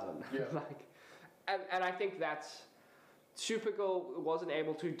 30-year-old cousin. Yeah. Like, and I think that's Supergirl wasn't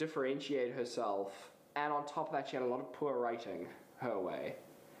able to differentiate herself, and on top of that, she had a lot of poor writing her way.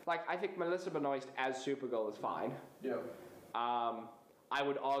 Like, I think Melissa Benoist as Supergirl is fine. Yeah. I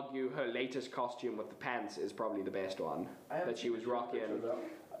would argue her latest costume with the pants is probably the best one that she was rocking.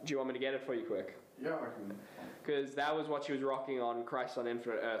 Do you want me to get it for you quick? Yeah, I can. Because that was what she was rocking on Crisis on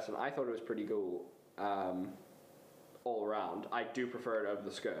Infinite Earths, and I thought it was pretty cool all around. I do prefer it over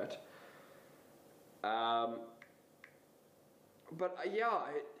the skirt. But yeah,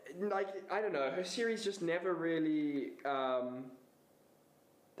 I don't know, her series just never really, I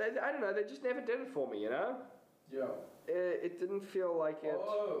don't know, they just never did it for me, you know? Yeah. It didn't feel like it.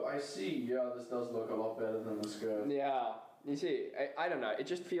 Oh, I see. Yeah, this does look a lot better than the skirt. Yeah, you see, I don't know, it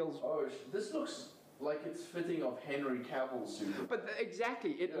just feels... Oh, this looks like it's fitting of Henry Cavill's suit. But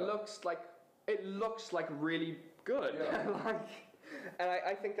exactly, it looks like really good. Yeah. And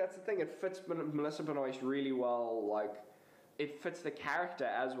I think that's the thing, it fits Melissa Benoist really well, like, it fits the character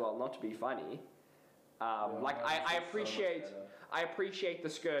as well, not to be funny. I appreciate the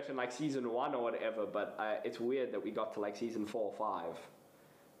skirt in like season 1 or whatever, but it's weird that we got to like season 4 or 5,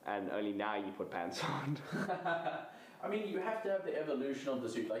 and only now you put pants on. I mean, you have to have the evolution of the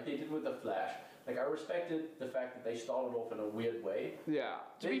suit, like they did with the Flash. Like, I respected the fact that they started off in a weird way. Yeah.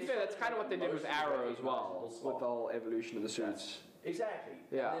 To be fair, that's kind of what they did with Arrow as well, with the whole evolution of the suits. Exactly.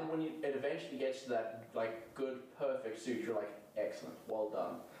 Yeah. And then when it eventually gets to that like good, perfect suit, you're like, excellent, well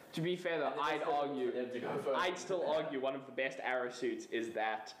done. To be fair though, I'd still argue one of the best Arrow suits is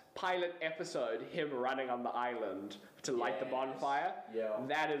that pilot episode, him running on the island to light the bonfire. Yeah.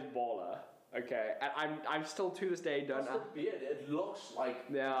 That is baller. Okay. And I'm still to this day don't know. The beard, it looks like.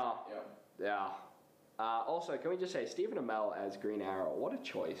 Yeah. Yeah. Yeah. Also, can we just say Stephen Amell as Green Arrow? What a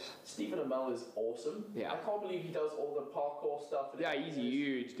choice. Stephen Amell is awesome. Yeah. I can't believe he does all the parkour stuff. Yeah, he's a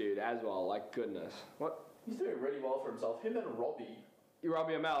huge dude as well. Like, goodness. What? He's doing really well for himself. Him and Robbie.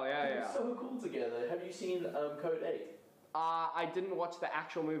 Robbie Amell, yeah. They're so cool together. Have you seen Code 8? I didn't watch the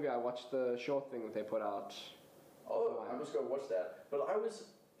actual movie. I watched the short thing that they put out. Oh, I must go watch that. But I was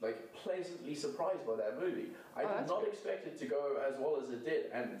like pleasantly surprised by that movie. I did not expect it to go as well as it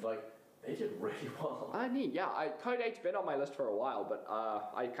did, and like. They did really well. Neat, yeah. Code 8's been on my list for a while, but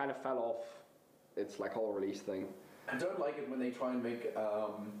I kind of fell off its like whole release thing. I don't like it when they try and make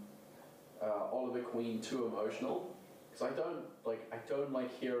Oliver Queen too emotional, because I don't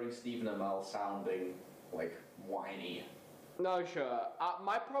like hearing Stephen Amell sounding like whiny. No, sure.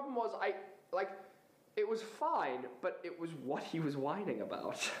 My problem was it was fine, but it was what he was whining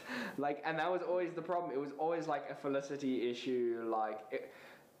about, and that was always the problem. It was always like a Felicity issue,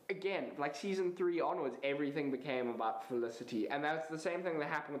 Again, like season 3 onwards, everything became about Felicity, and that's the same thing that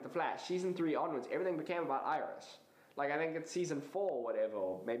happened with the Flash. Season 3 onwards, everything became about Iris. Like I think it's season 4 or whatever,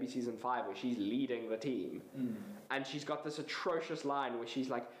 or maybe season 5, where she's leading the team, and she's got this atrocious line where she's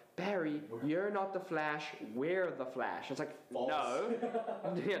like, "Barry, you're not the Flash. We're the Flash." It's like, false. No,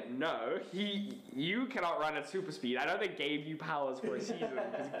 no, you cannot run at super speed. I know they gave you powers for a season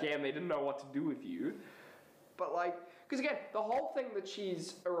because again, they didn't know what to do with you, but like. Because again, the whole thing that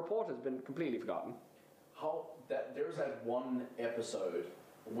she's a reporter has been completely forgotten. There's that one episode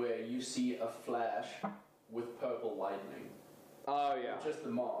where you see a Flash with purple lightning. Oh yeah. Just the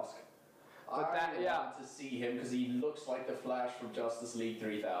mask. But I wanted to see him because he looks like the Flash from Justice League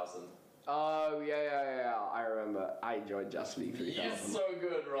 3000. Oh yeah. I remember. I enjoyed Justice League 3000. He's so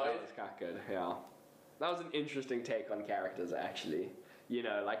good, right? That was kind of good. Yeah. That was an interesting take on characters, actually. You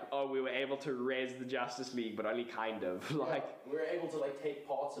know, we were able to res the Justice League, but only kind of. We were able to take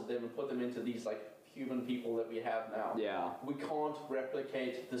parts of them and put them into these human people that we have now. Yeah. We can't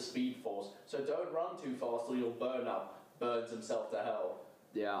replicate the Speed Force, so don't run too fast or you'll burn up. Burns himself to hell.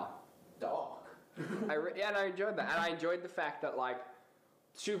 Yeah. Dark. And I enjoyed that, and I enjoyed the fact that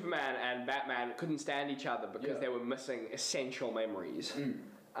Superman and Batman couldn't stand each other because they were missing essential memories.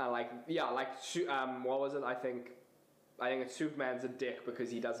 What was it? I think it's Superman's a dick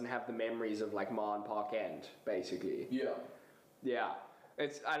because he doesn't have the memories of Ma and Park End, basically. Yeah. Yeah.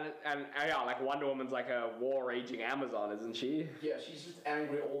 It's Wonder Woman's a war-raging Amazon, isn't she? Yeah, she's just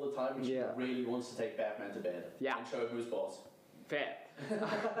angry all the time and she really wants to take Batman to bed. Yeah. And show him who's boss. Fair.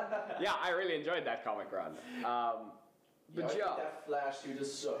 Yeah, I really enjoyed that comic run. I think that Flash suit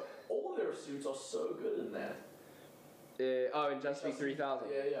is all their suits are so good in that. In Justice League 3000.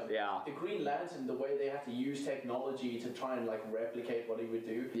 Yeah. The Green Lantern, the way they had to use technology to try and replicate what he would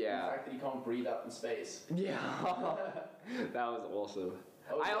do. Yeah. The fact that he can't breathe out in space. Yeah. That was awesome.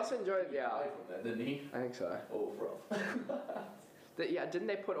 I also enjoyed. He died from that, didn't he? I think so. Oh, rough. Didn't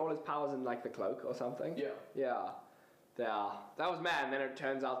they put all his powers in the cloak or something? Yeah. Yeah. Yeah, that was mad. And then it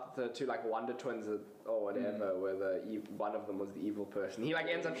turns out that the two like Wonder Twins or whatever, where one of them was the evil person. He like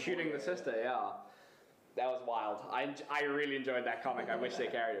ends up shooting the sister. Yeah, that was wild. I really enjoyed that comic. I wish they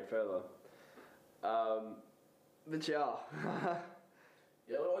carried it further. But yeah.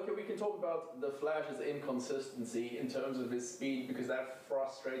 Yeah, well, okay, we can talk about the Flash's inconsistency in terms of his speed because that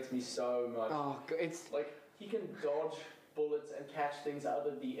frustrates me so much. Oh, it's Like, he can dodge bullets and catch things out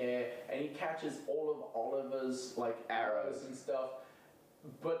of the air, and he catches all of Oliver's, like, arrows and stuff,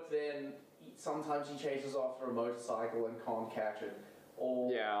 but then sometimes he chases after a motorcycle and can't catch it.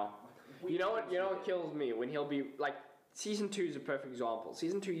 Or yeah. You know what kills me? When he'll be, like, Season 2 is a perfect example.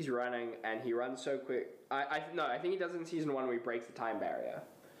 Season 2 he's running, and he runs so quick. I think he does it in Season 1 where he breaks the time barrier.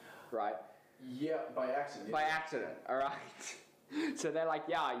 Right? Yeah, by accident. By accident, alright? So they're like,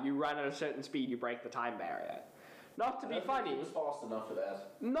 yeah, you run at a certain speed, you break the time barrier. Not to be funny. He was fast enough for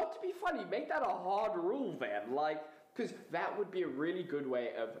that. Not to be funny, make that a hard rule then. Like, because that would be a really good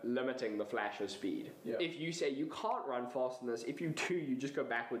way of limiting the Flash's speed. Yeah. If you say you can't run fast in this, if you do, you just go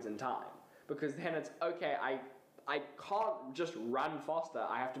backwards in time. Because then it's, okay, I can't just run faster,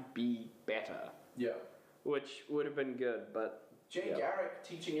 I have to be better. Yeah. Which would have been good, but... Jay Garrick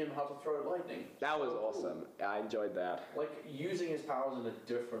teaching him how to throw lightning. That was So awesome. cool. I enjoyed that. Like, using his powers in a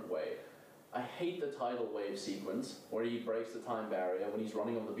different way. I hate the tidal wave sequence where he breaks the time barrier when he's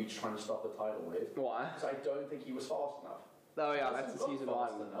running on the beach trying to stop the tidal wave. Why? Because I don't think he was fast enough. Oh yeah, He that's in doesn't Season look 1.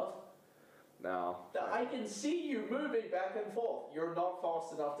 fast enough. No. I can see you moving back and forth. You're not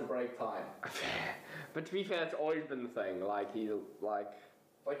fast enough to break time. But to be fair, that's always been the thing. Like,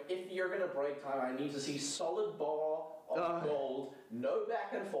 Like, if you're gonna break time, I need to see solid bar of gold, no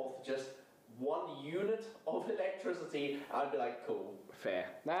back and forth, just one unit of electricity. I'd be like, cool. fair.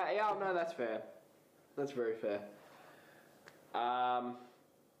 No, that's fair. That's very fair.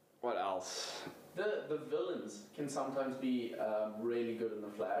 What else? The villains can sometimes be really good in the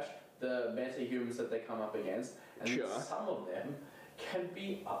Flash. The meta-humans that they come up against, and Sure. some of them can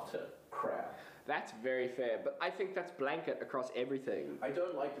be utter crap. That's very fair, but I think that's blanket across everything. I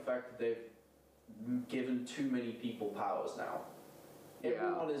don't like the fact that they've given too many people powers now. Yeah.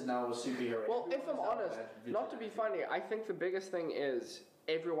 Everyone is now a superhero. Well, Everyone if I'm is now honest, a not to be vigilante. funny, I think the biggest thing is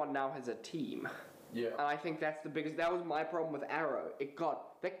everyone now has a team. Yeah. And I think that's the biggest. That was my problem with Arrow. It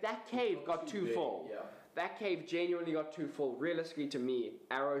got that cave got too big, full. Yeah. That cave genuinely got too full. Realistically, to me,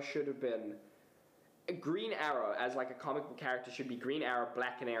 Arrow should have been a Green Arrow as like a comic book character should be Green Arrow,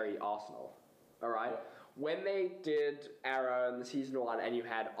 Black Canary, Arsenal. All right. Yeah. When they did Arrow in the Season 1 and you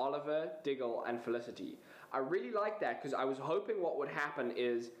had Oliver, Diggle, and Felicity, I really liked that because I was hoping what would happen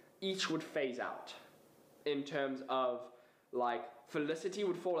is each would phase out in terms of like Felicity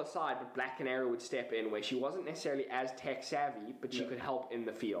would fall aside but Black Canary would step in where she wasn't necessarily as tech savvy but she Yeah. could help in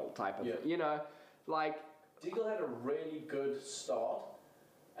the field type of Yeah. thing. You know, like Diggle had a really good start,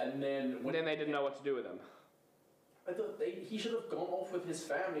 and then then they didn't know what to do with him. I thought he should have gone off with his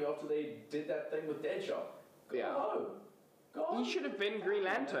family after they did that thing with Deadshot. Go Yeah. home. Go home. He should have been Green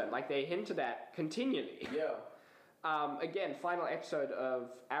Lantern, like they hinted at continually. Yeah. Again, final episode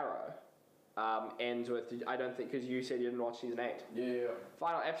of Arrow ends with, I don't think, because you said you didn't watch Season 8. Yeah.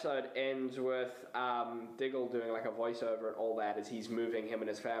 Final episode ends with Diggle doing like a voiceover and all that as he's moving him and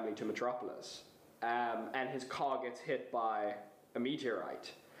his family to Metropolis. And his car gets hit by a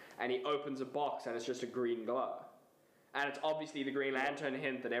meteorite. And he opens a box and it's just a green glow. And it's obviously the Green Lantern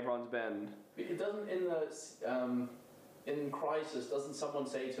hint that everyone's been... It doesn't in Crisis. Doesn't someone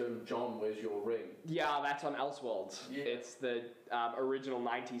say to him, "John, where's your ring?" Yeah, that's on Elseworlds. Yeah. It's the original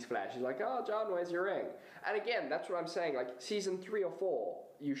 90s Flash. He's like, oh, John, where's your ring? And again, that's what I'm saying. Like, Season 3 or 4,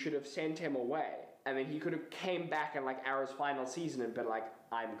 you should have sent him away. And then he could have came back in, like, Arrow's final season and been like,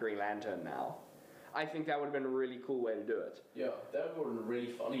 I'm Green Lantern now. I think that would have been a really cool way to do it. Yeah, that would have been a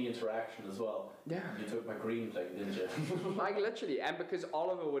really funny interaction as well. Yeah. You took my green thing, didn't you? Like, literally. And because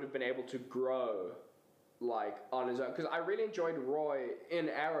Oliver would have been able to grow, like, on his own. Because I really enjoyed Roy in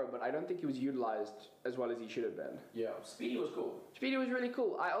Arrow, but I don't think he was utilized as well as he should have been. Yeah, Speedy was cool. Speedy was really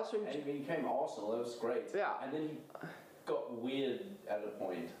cool. I also... And he became Arsenal, that was great. Yeah. And then he got weird at a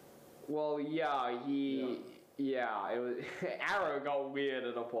point. Well, yeah, Yeah, it was... Arrow got weird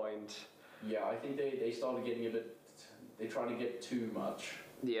at a point. Yeah, I think they started getting a bit... They tried to get too much.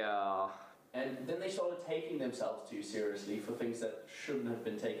 Yeah. And then they started taking themselves too seriously for things that shouldn't have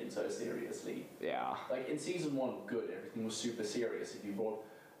been taken so seriously. Yeah. Like in Season 1, good, everything was super serious. If you brought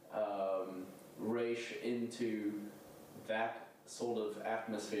Raish into that sort of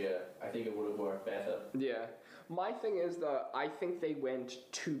atmosphere, I think it would have worked better. Yeah. My thing is, though, I think they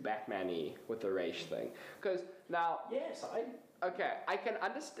went too Batman-y with the race thing. Because now... Yes, Okay, I can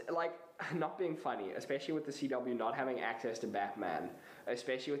understand, like, not being funny, especially with the CW not having access to Batman,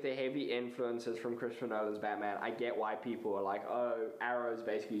 especially with the heavy influences from Christopher Nolan's Batman. I get why people are like, oh, Arrow's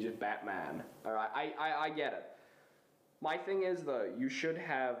basically just Batman. Alright, I get it. My thing is, though, he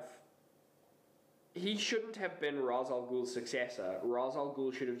shouldn't have been Ra's al Ghul's successor. Ra's al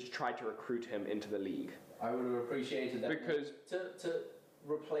Ghul should have just tried to recruit him into the League. I would have appreciated that. Because... To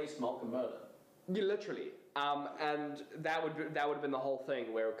replace Malcolm Merlyn. Yeah, literally. And that would have been the whole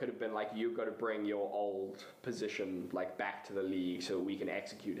thing, where it could have been like, you've got to bring your old position like back to the League so we can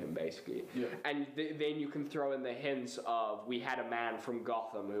execute him, basically. Yeah. And then you can throw in the hints of, we had a man from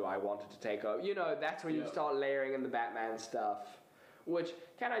Gotham who I wanted to take over. You know, that's when you start layering in the Batman stuff. Which,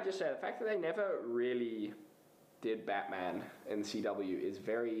 can I just say, the fact that they never really did Batman in CW is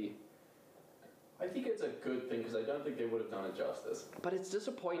very... I think it's a good thing, because I don't think they would have done it justice. But it's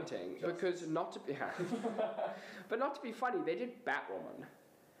disappointing, because not to be... but not to be funny, they did Batwoman.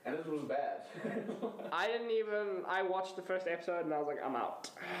 And it was bad. I watched the first episode and I was like, I'm out.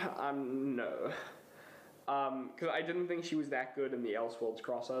 No. Because I didn't think she was that good in the Elseworlds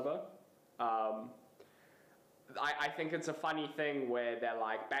crossover. I think it's a funny thing where they're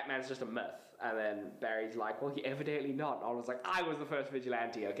like, Batman's just a myth. And then Barry's like, well, he evidently not. And I was like, I was the first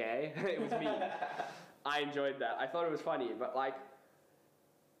vigilante, okay? It was me. I enjoyed that. I thought it was funny, but like,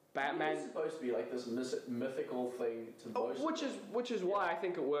 Batman... It's supposed to be like this mythical thing to most... Which is why I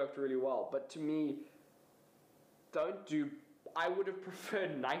think it worked really well. But to me, I would have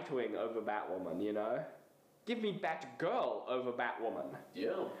preferred Nightwing over Batwoman, you know? Give me Batgirl over Batwoman.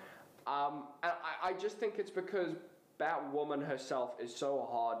 Yeah. And I just think it's because Batwoman herself is so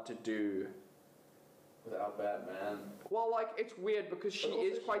hard to do without Batman. Well, like, it's weird because she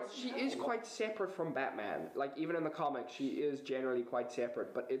is quite separate from Batman. Like, even in the comics, she is generally quite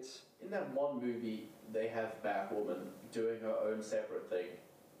separate, but it's... In that one movie, they have Batwoman doing her own separate thing.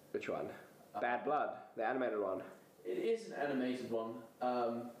 Which one? Bad Blood, the animated one. It is an animated one.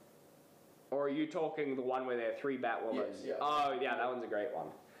 Or are you talking the one where there are 3 Batwomen? Yes, yeah. Oh, yeah, that one's a great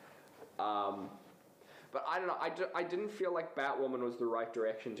one. But I don't know, I didn't feel like Batwoman was the right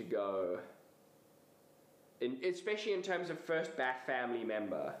direction to go. Especially in terms of first Bat family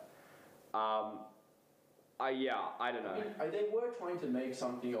member. I don't know. I mean, they were trying to make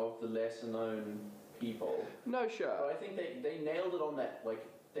something of the lesser known people. No, sure. But I think they nailed it on that. Like,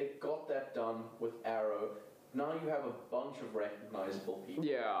 they got that done with Arrow. Now you have a bunch of recognizable people.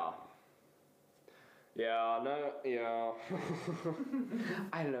 Yeah. Yeah, no, yeah.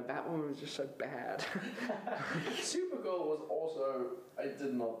 I don't know, Batwoman was just so bad. Supergirl was also... I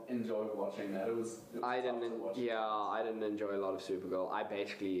did not enjoy watching that. It was I didn't enjoy a lot of Supergirl. I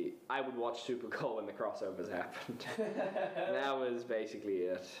would watch Supergirl when the crossovers happened. That was basically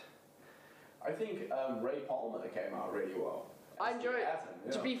it. I think Ray Palmer came out really well. I enjoy it.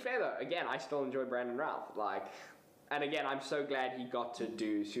 Yeah. To be fair though, again, I still enjoy Brandon Routh. And again, I'm so glad he got to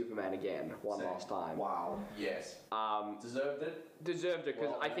do Superman again last time. Wow. Yes. Deserved it? Deserved it,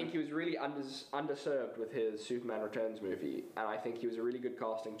 because I think he was really underserved with his Superman Returns movie. And I think he was a really good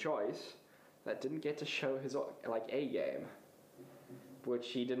casting choice that didn't get to show his, A-game. Which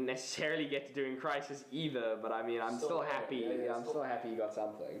he didn't necessarily get to do in Crisis either, but I mean, I'm still happy. Yeah, I'm still happy he got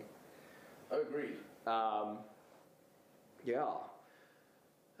something. Agreed. Yeah.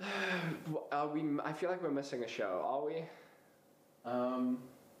 I feel like we're missing a show, are we?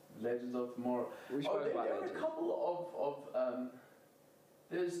 Legends of Tomorrow. We spoke about there are a couple of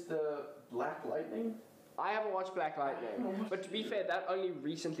there's the Black Lightning. I haven't watched Black Lightning, but to be fair, that only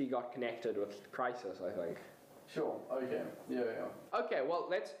recently got connected with Crisis, I think. Sure. Okay. Yeah. Okay.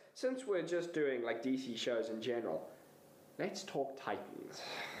 Well, since we're just doing DC shows in general, let's talk Titans.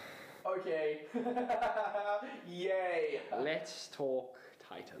 Okay. Yay. Let's talk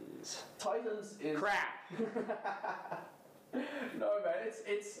Titans. Titans is crap. No, man,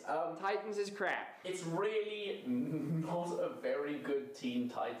 it's Titans is crap. It's really not a very good Teen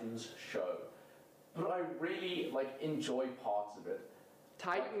Titans show, but I really enjoy parts of it.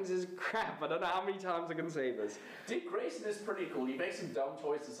 Titans is crap. I don't know how many times I can say this. Dick Grayson is pretty cool. He makes some dumb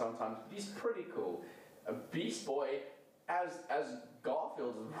choices sometimes, but he's pretty cool. Beast Boy as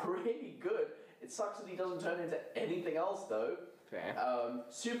Garfield is really good. It sucks that he doesn't turn into anything else though. Fair.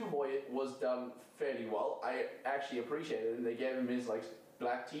 Superboy was done fairly well. I actually appreciated it, and they gave him his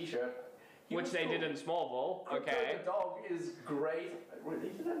black T-shirt, which they did in Smallville. Okay. The dog is great. They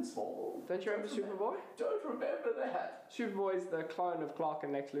did that in Smallville. Don't you remember Superboy? Don't remember that. Superboy is the clone of Clark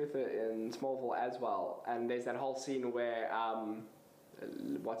and Lex Luthor in Smallville as well, and there's that whole scene where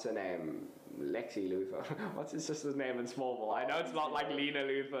what's her name? Lexi Luthor. What's his sister's name in Smallville? I know it's not like Lena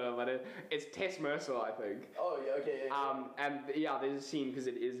Luthor, but it's Tess Mercer, I think. Oh, yeah, okay. And there's a scene because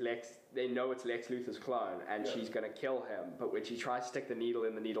it is Lex. They know it's Lex Luthor's clone, and she's gonna kill him. But when she tries to stick the needle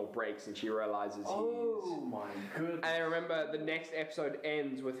in, the needle breaks, and she realizes Oh my goodness. And I remember the next episode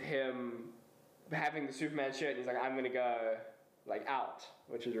ends with him having the Superman shirt, and he's like, "I'm gonna go like out,"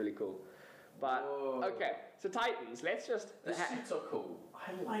 which is really cool. But okay, so Titans. Let's just. The suits are cool.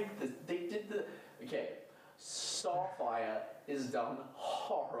 I like this. They did the. Okay, Starfire is done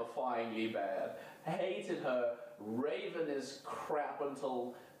horrifyingly bad. Hated her. Raven is crap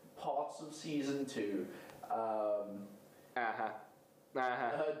until parts of season 2.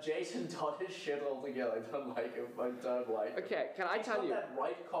 Jason Todd is shit altogether. I don't like him. I don't like him. Okay, can I tell you? He's got that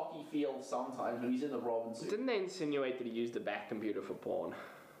right cocky feel sometimes when he's in the Robin suit. Didn't they insinuate that he used the back computer for porn?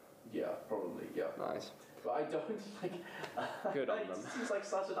 Yeah, probably, yeah. Nice. But I don't like... Good on them. He seems like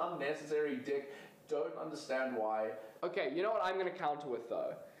such an unnecessary dick. Don't understand why. Okay, you know what I'm going to counter with,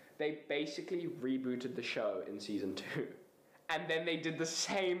 though? They basically rebooted the show in season 2. And then they did the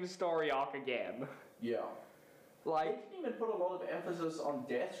same story arc again. Yeah. Like... They didn't even put a lot of emphasis on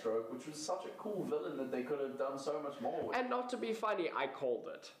Deathstroke, which was such a cool villain that they could have done so much more with. And not to be funny, I called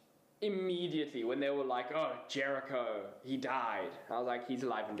it. Immediately, when they were like, "Oh, Jericho, he died," I was like, "He's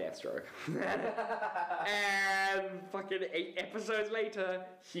alive in Deathstroke." And fucking 8 episodes later,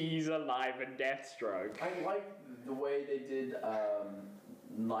 he's alive in Deathstroke. I like the way they did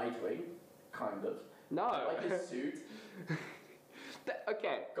Nightwing, kind of. No. I like his suit.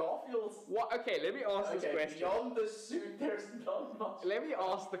 Okay. Garfield's... What? Okay, let me ask this question. Beyond the suit, there's not much. Let me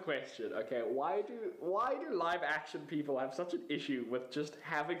ask the question. Okay, why do live action people have such an issue with just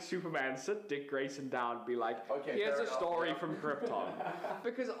having Superman sit Dick Grayson down and be like, "Here's a story from Krypton"?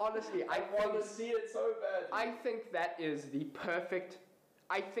 Because honestly, I want to see it so bad. I think that is the perfect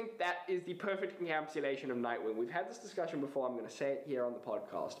encapsulation of Nightwing. We've had this discussion before. I'm going to say it here on the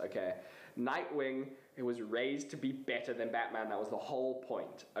podcast. Okay, Nightwing. It was raised to be better than Batman. That was the whole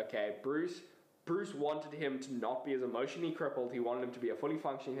point. Okay, Bruce wanted him to not be as emotionally crippled. He wanted him to be a fully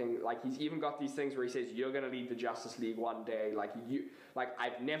functioning thing. Like, he's even got these things where he says, "You're going to lead the Justice League one day." Like,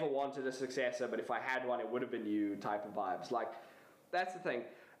 I've never wanted a successor, but if I had one, it would have been you type of vibes. Like, that's the thing.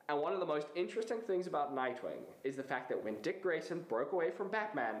 And one of the most interesting things about Nightwing is the fact that when Dick Grayson broke away from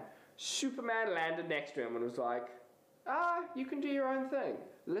Batman, Superman landed next to him and was like, "You can do your own thing.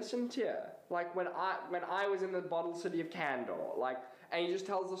 Listen to you." Like, when I was in the bottled city of Kandor, like, and he just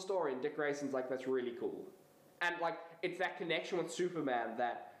tells the story, and Dick Grayson's like, "That's really cool." And, like, it's that connection with Superman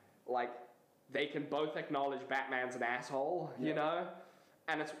that, like, they can both acknowledge Batman's an asshole, you know?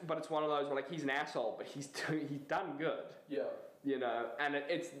 And it's one of those where, like, he's an asshole, but he's done good. Yeah. You know? And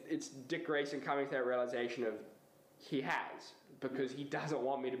it's Dick Grayson coming to that realization of he has, because he doesn't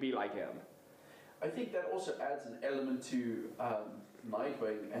want me to be like him. I think that also adds an element to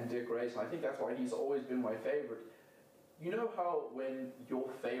Nightwing and Dick Grayson. I think that's why he's always been my favorite. You know how when your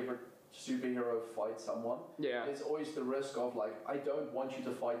favorite superhero fights someone, there's always the risk of, like, I don't want you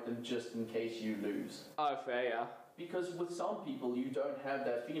to fight them just in case you lose. Oh, fair, yeah. Because with some people, you don't have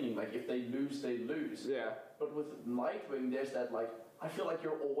that feeling. Like, if they lose, they lose. Yeah. But with Nightwing, there's that, like, I feel like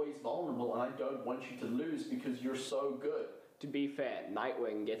you're always vulnerable and I don't want you to lose because you're so good. To be fair,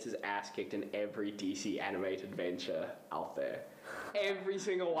 Nightwing gets his ass kicked in every DC animated venture out there. Every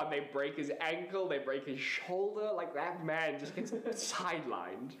single one. They break his ankle, they break his shoulder. Like, that man just gets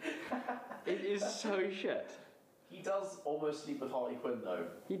sidelined. It is so shit. He does almost sleep with Harley Quinn, though.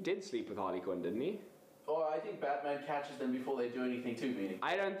 He did sleep with Harley Quinn, didn't he? Oh, I think Batman catches them before they do anything to me.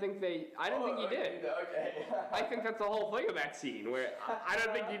 I don't think he did. Okay. I think that's the whole thing of that scene, where I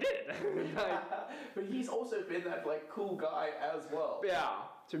don't think he did. But he's also been that, like, cool guy as well. Yeah,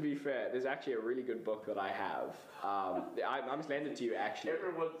 to be fair, there's actually a really good book that I have. I must lend it to you, actually.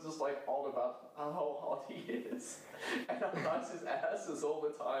 Everyone's just, like, all about how hot he is. And how nice his ass is all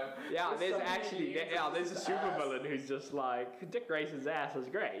the time. Yeah, there's a supervillain who's just like, Dick Grayson's ass is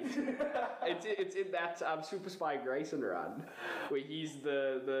great. it's in that Super Spy Grayson run, where he's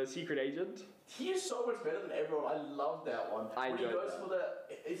the secret agent. He is so much better than everyone. I love that one. When he goes for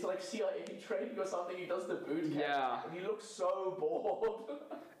it's like CIA training or something, he does the boot camp. Yeah. And he looks so bored.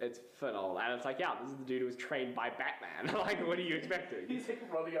 It's phenomenal. And it's like, yeah, this is the dude who was trained by Batman. Like, what are you expecting? He's like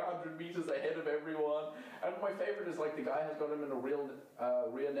running 100 meters ahead of everyone. And my favorite is, like, the guy has got him in a rear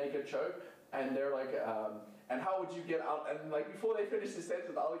naked choke, and they're like, And how would you get out? And like before they finish the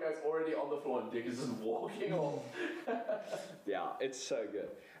sentence, the other guy's already on the floor and Dick is just walking off. Yeah, it's so good.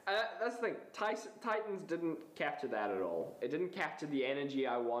 That's the thing. Titans didn't capture that at all. It didn't capture the energy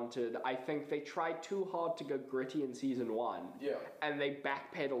I wanted. I think they tried too hard to go gritty in season 1. Yeah. And they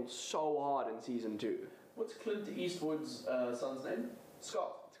backpedaled so hard in season 2. What's Clint Eastwood's son's name?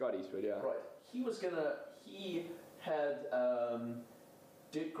 Scott. Scott Eastwood, yeah. Right. He had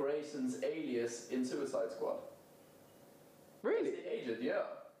Dick Grayson's alias in Suicide Squad. Really? He's the agent, yeah.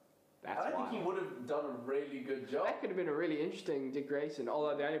 That's I wild. think he would have done a really good job. That could have been a really interesting Dick Grayson.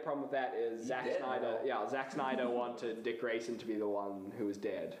 Although the only problem with that is Zack dead Snyder. now. Yeah, Zack Snyder wanted Dick Grayson to be the one who was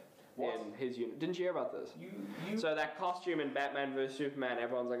dead What? in his unit. Didn't you hear about this? You So that costume in Batman vs Superman,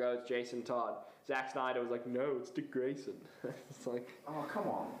 everyone's like, "Oh, it's Jason Todd." Zack Snyder was like, "No, it's Dick Grayson." It's like, oh, come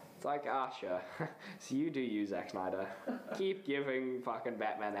on. it's like, sure. So you do you, Zack Snyder. Keep giving fucking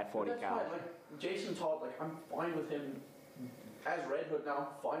Batman that 40 That's count. fine. Like, Jason Todd, like, I'm fine with him as Red Hood now,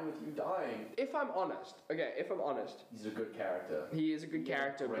 I'm fine with you dying. If I'm honest, He's a good character. he is a good He has a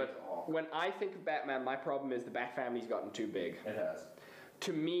character, great but arc. when I think of Batman, my problem is the Bat family's gotten too big. It has.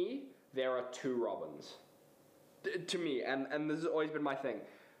 To me, there are two Robins. To me, and this has always been my thing.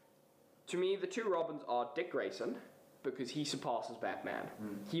 To me, the two Robins are Dick Grayson, because he surpasses Batman.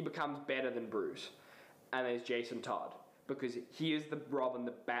 He becomes better than Bruce. And there's Jason Todd, because he is the Robin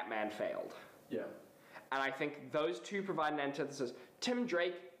that Batman failed. Yeah. And I think those two provide an antithesis. Tim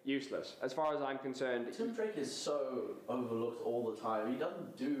Drake, useless, as far as I'm concerned. Tim Drake is so overlooked all the time. He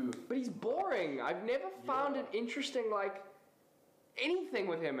doesn't do... But he's boring. I've never found it interesting, like, anything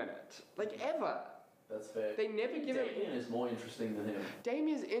with him in it. Like, ever. That's fair. They never give him... Damian is more interesting than him.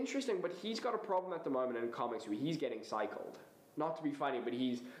 Damien's interesting, but he's got a problem at the moment in comics where he's getting cycled. Not to be funny, but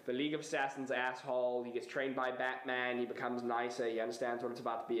he's the League of Assassins asshole. He gets trained by Batman. He becomes nicer. He understands what it's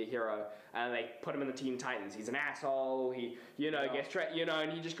about to be a hero. And they put him in the Teen Titans. He's an asshole. He, gets trained,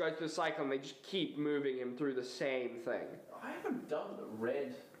 and he just goes through the cycle, and they just keep moving him through the same thing. I haven't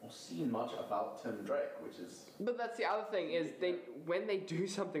read or seen much about Tim Drake, which is... But that's the other thing, is when they do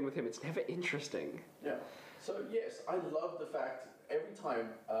something with him, it's never interesting. Yeah. So, yes, I love the fact every time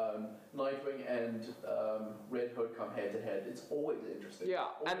Nightwing and Red Hood come head-to-head, it's always interesting. Yeah,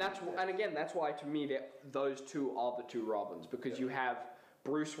 Always and again, that's why to me those two are the two Robins, because you have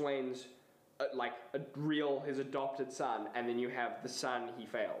Bruce Wayne's his adopted son, and then you have the son he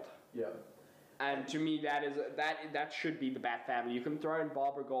failed. Yeah. And to me, that should be the Bat family. You can throw in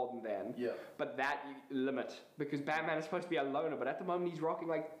Barbara Gordon then, Yeah. but that limit, because Batman is supposed to be a loner, but at the moment he's rocking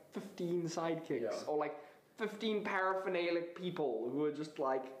like 15 sidekicks, or like 15 paraphernalic people who are just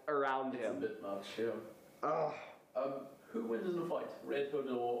like around It's him. a bit much, yeah. Ugh. Who wins in the fight, Red Hood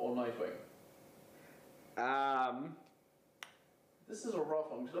or Nightwing? This is a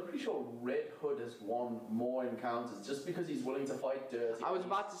rough one, because I'm pretty sure Red Hood has won more encounters just because he's willing to fight dirty. I was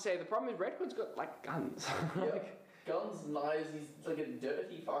about to say, the problem is Red Hood's got like guns. Yeah. Guns, knives, he's like a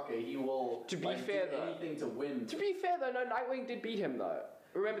dirty fucker. He will To be fair, do though- anything to win. To be fair though, no, Nightwing did beat him though.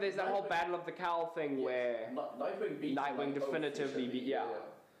 Remember, there's that whole Nightwing- Battle of the Cowl thing Yes. where Nightwing beat Nightwing him, definitively officially, beat- yeah.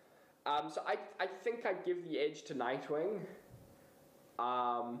 So I think I'd give the edge to Nightwing.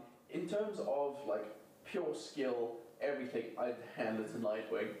 In terms of like pure skill, everything, I'd hand it to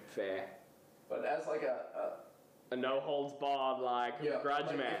Nightwing. Fair. But as like A no holds barred grudge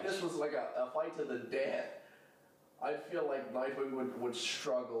like match. if this was like a fight to the death, I feel like Nightwing would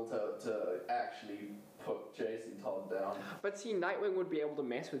struggle to actually put Jason Todd down. But see, Nightwing would be able to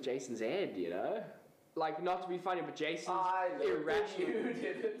mess with Jason's head, Like, not to be funny, but Jason's irrational. You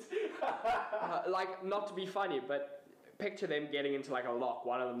didn't. Not to be funny, but picture them getting into like a lock.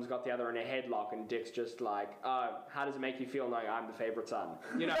 One of them's got the other in a headlock, and Dick's just like, "Oh, how does it make you feel knowing I'm the favorite son?"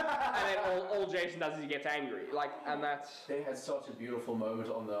 And then all Jason does is he gets angry. And that's They had such a beautiful moment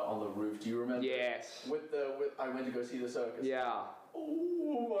on the roof. Do you remember? yes, With I went to go see the circus. yeah,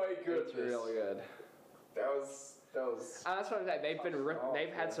 Oh my goodness. it's really good. That was. And that's what I'm saying.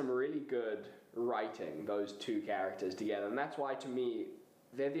 They've had some really good writing, those two characters together, and that's why to me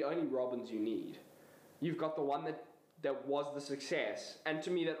they're the only Robins you need. You've got the one that was the success, and to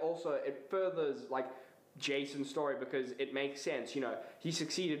me that also it furthers like Jason's story because it makes sense. He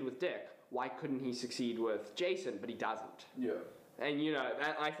succeeded with Dick. Why couldn't he succeed with Jason? But he doesn't. Yeah. And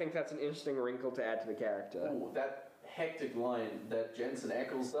I think that's an interesting wrinkle to add to the character. Oh, that hectic line that Jensen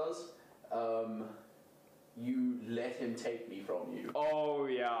Ackles does. You let him take me from you. Oh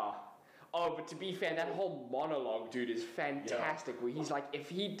yeah. Oh, but to be fair, that whole monologue, dude, is fantastic. Where he's like, if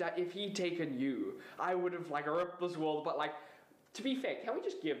he'd taken you, I would have ripped this world. But to be fair, can we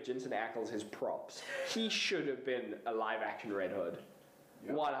just give Jensen Ackles his props? He should have been a live-action Red Hood,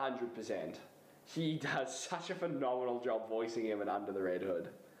 100%. he does such a phenomenal job voicing him in Under the Red Hood.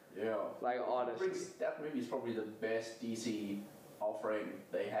 Yeah. Like, honestly. That movie is probably the best DC offering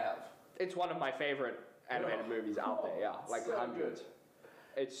they have. It's one of my favorite animated movies out there, yeah. Like so hundreds. good.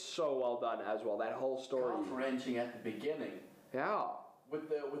 It's so well done as well. That whole story. Gut-wrenching at the beginning. Yeah. With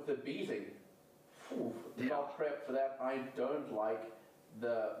the beating. Phew, Yeah. not prepped for that. I don't like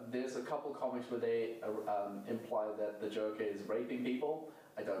there's a couple comics where they imply that the Joker is raping people.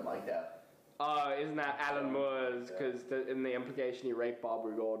 I don't like that. Oh, isn't that Alan Moore's? Because in the implication he raped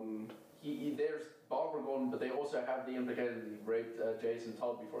Barbara Gordon. There's Barbara Gordon, but they also have the implication he raped Jason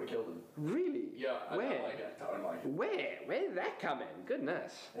Todd before he killed him. Really? Yeah, I Where? don't like it. I don't like it. Where did that come in?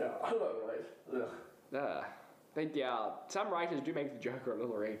 Goodness. Yeah, I know, right? Ugh. Some writers do make the Joker a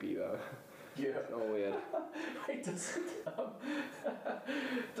little rapey though. Yeah. It's all weird. Wait,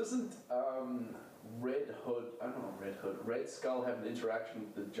 doesn't Red Hood, I don't know Red Hood, Red Skull have an interaction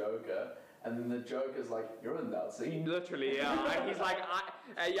with the Joker, and then the Joker's like, you're a Nazi. Literally, yeah. And he's like,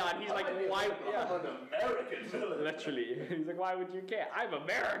 and he's like, why? Yeah. I'm an American villain. Literally, he's like, why would you care? I'm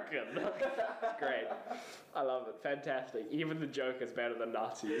American. It's great. I love it. Fantastic. Even the Joker's better than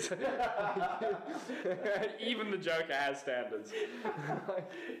Nazis. Even the Joker has standards.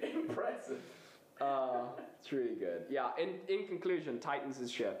 Impressive. It's really good. Yeah. In conclusion, Titans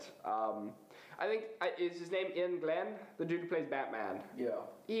is shit. I think is his name Ian Glenn, the dude who plays Batman. Yeah.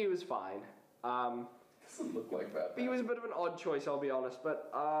 He was fine. Doesn't look like Batman. He was a bit of an odd choice, I'll be honest, but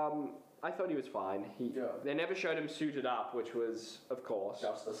I thought he was fine. They never showed him suited up, which was, of course,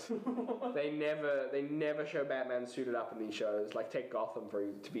 justice. they never show Batman suited up in these shows. Like take Gotham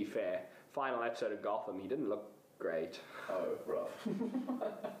to be fair. Final episode of Gotham, he didn't look great. Oh, rough.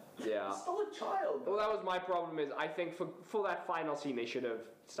 Yeah. Still a child. Well, that was my problem. Is I think for that final scene they should have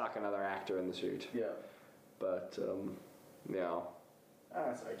stuck another actor in the suit. Yeah. But yeah.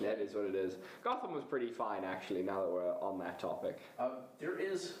 That's okay. That is what it is. Gotham was pretty fine, actually, now that we're on that topic. There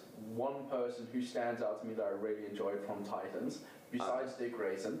is one person who stands out to me that I really enjoyed from Titans, besides Dick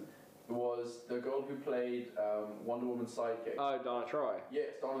Grayson. It was the girl who played Wonder Woman's sidekick. Oh, Donna Troy. Yes,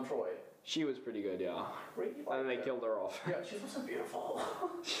 Donna Troy. She was pretty good, yeah. Really And then they her. killed her off. Yeah, she's also beautiful.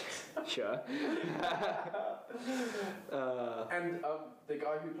 Sure. And the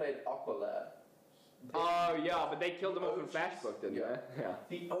guy who played Aqualad. Oh, yeah, but they killed him off in Flashbook, didn't Yeah. they? Yeah.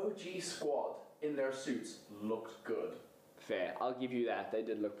 The OG squad in their suits looked good. Fair. I'll give you that. They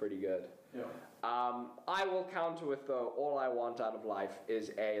did look pretty good. Yeah. I will counter with, though, all I want out of life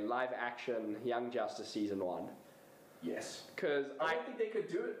is a live-action Young Justice Season 1. Yes. Because I don't think they could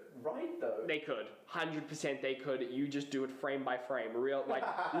do it right, though. They could. 100% they could. You just do it frame by frame. Real, like,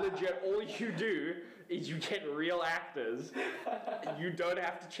 legit, all you do is you get real actors. You don't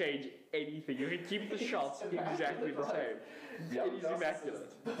have to change anything. You can keep the shots exactly the same. It is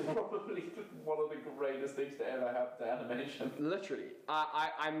immaculate. Probably one of the greatest things to ever happen to animation. Literally.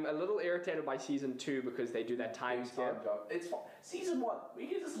 I'm a little irritated by Season 2 because they do that time skip. It's fine. Season 1. We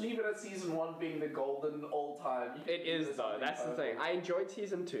can just leave it at Season 1 being the golden all-time. It is, though. That's the thing. I enjoyed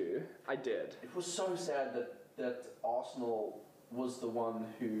Season 2. I did. It was so sad that Arsenal was the one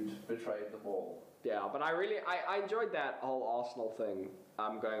who'd betrayed them all. Yeah, but I enjoyed that whole Arsenal thing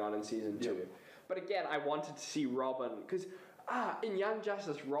going on in Season 2. Yep. But again, I wanted to see Robin, because in Young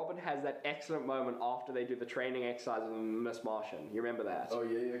Justice, Robin has that excellent moment after they do the training exercise in Miss Martian. You remember that? Oh,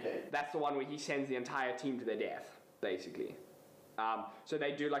 yeah, okay. That's the one where he sends the entire team to their death, basically. So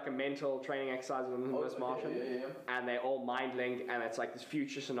they do like a mental training exercise in Miss Martian, and they all mind link, and it's like this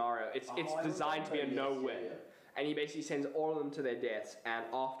future scenario. It's designed to be a no-win. Yeah. And he basically sends all of them to their deaths, and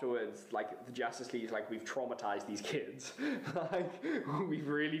afterwards, like, the Justice League's like, we've traumatized these kids. Like, we've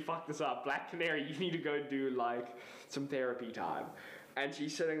really fucked this up. Black Canary, you need to go do, like, some therapy time. And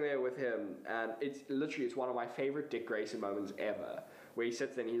she's sitting there with him, and it's one of my favorite Dick Grayson moments ever, where he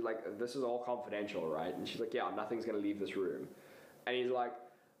sits there and he's like, this is all confidential, right? And she's like, yeah, nothing's going to leave this room. And he's like,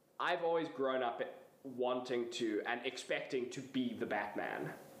 I've always grown up wanting to and expecting to be the Batman.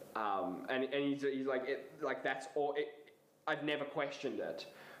 And he's like that's all. I've never questioned it,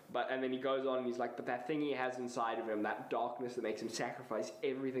 and then he goes on and he's like, but that thing he has inside of him, that darkness that makes him sacrifice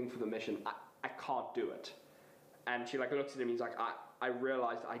everything for the mission, I can't do it. And she like looks at him. He's like, I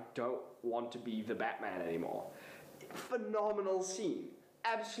realized I don't want to be the Batman anymore. Phenomenal scene,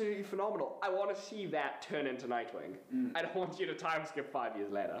 absolutely phenomenal. I want to see that turn into Nightwing. I don't want you to time skip 5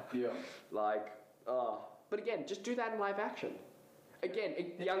 years later. Yeah. But again, just do that in live action. Again,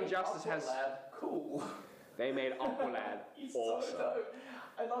 Young Justice has... Cool. They made Aqualad He's awesome. so dope.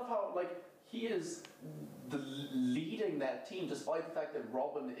 I love how, like, he is leading that team, despite the fact that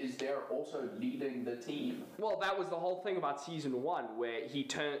Robin is there also leading the team. Well, that was the whole thing about season 1, where he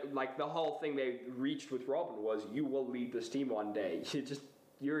turned, like, the whole thing they reached with Robin was, you will lead this team one day.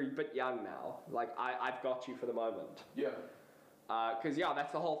 You're a bit young now. Like, I've got you for the moment. Yeah. Because,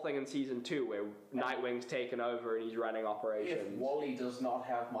 that's the whole thing in season 2, where Nightwing's taken over and he's running operations. If Wally does not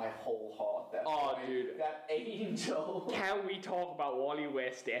have my whole heart, dude. That angel. Can we talk about Wally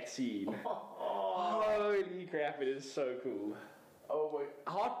West's death scene? Holy crap, it is so cool. Oh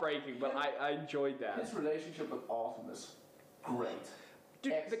my. Heartbreaking, but I enjoyed that. His relationship with Artemis, great.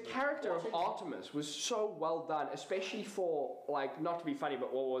 Dude, Excellent. the character of Artemis was so well done, especially for, like, not to be funny,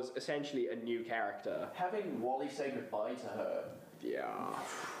 but what was essentially a new character. Having Wally say goodbye to her. Yeah.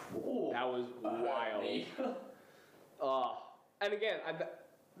 Ooh, That was wild. And again,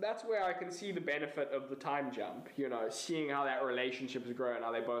 that's where I can see the benefit of the time jump, seeing how that relationship has grown,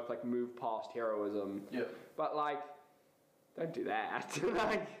 how they both, like, move past heroism. Yeah. But, like, don't do that.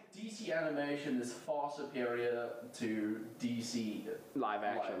 Like, DC animation is far superior to DC live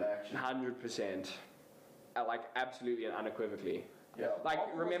action. 100%. Like, absolutely and unequivocally. Yeah. Like,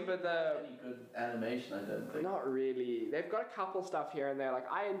 remember the... Any good animation, I don't think. Not really. They've got a couple stuff here and there. Like,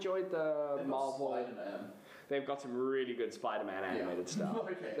 I enjoyed the They've Marvel... got Spider-Man. They've got some really good Spider-Man animated stuff.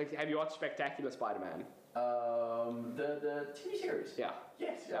 Okay. Like, have you watched Spectacular Spider-Man? The TV series. Yeah.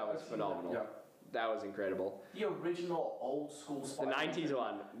 Yes. Yeah, That was I've seen phenomenal. That. Yeah. That was incredible. The original old school The Spider-Man. 90s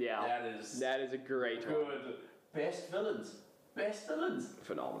one, yeah. That is a great one. Good. Best villains.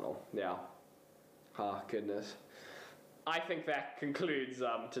 Phenomenal, yeah. Oh, goodness. I think that concludes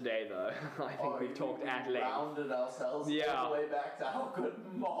today, though. I think we've talked at length. Rounded ourselves all the way back to how good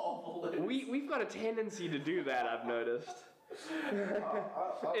Marvel is. We've got a tendency to do that, I've noticed.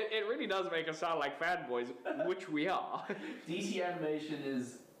 It really does make us sound like fanboys, which we are. DC animation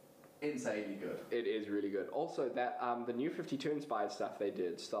is insanely good. It is really good. Also, that the New 52 inspired stuff they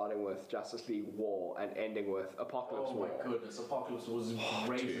did, starting with Justice League War and ending with Apocalypse War. Oh my goodness, Apocalypse was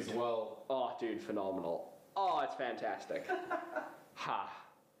great as well. Oh, dude, phenomenal. Oh, it's fantastic. Ha.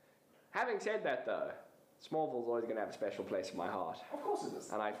 Having said that, though, Smallville's always going to have a special place in my heart. Of course it is.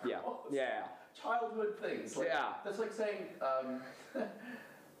 And yeah. Childhood things. Like, that's like saying,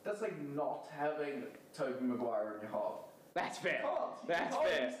 that's like not having Tobey Maguire in your heart. That's fair. You That's can't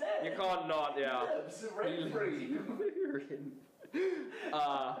fair. understand. You can't not, yeah. It's rent-free.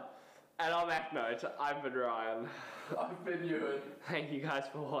 And on that note, I've been Ryan. I've been Ewan. Thank you guys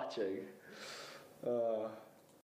for watching.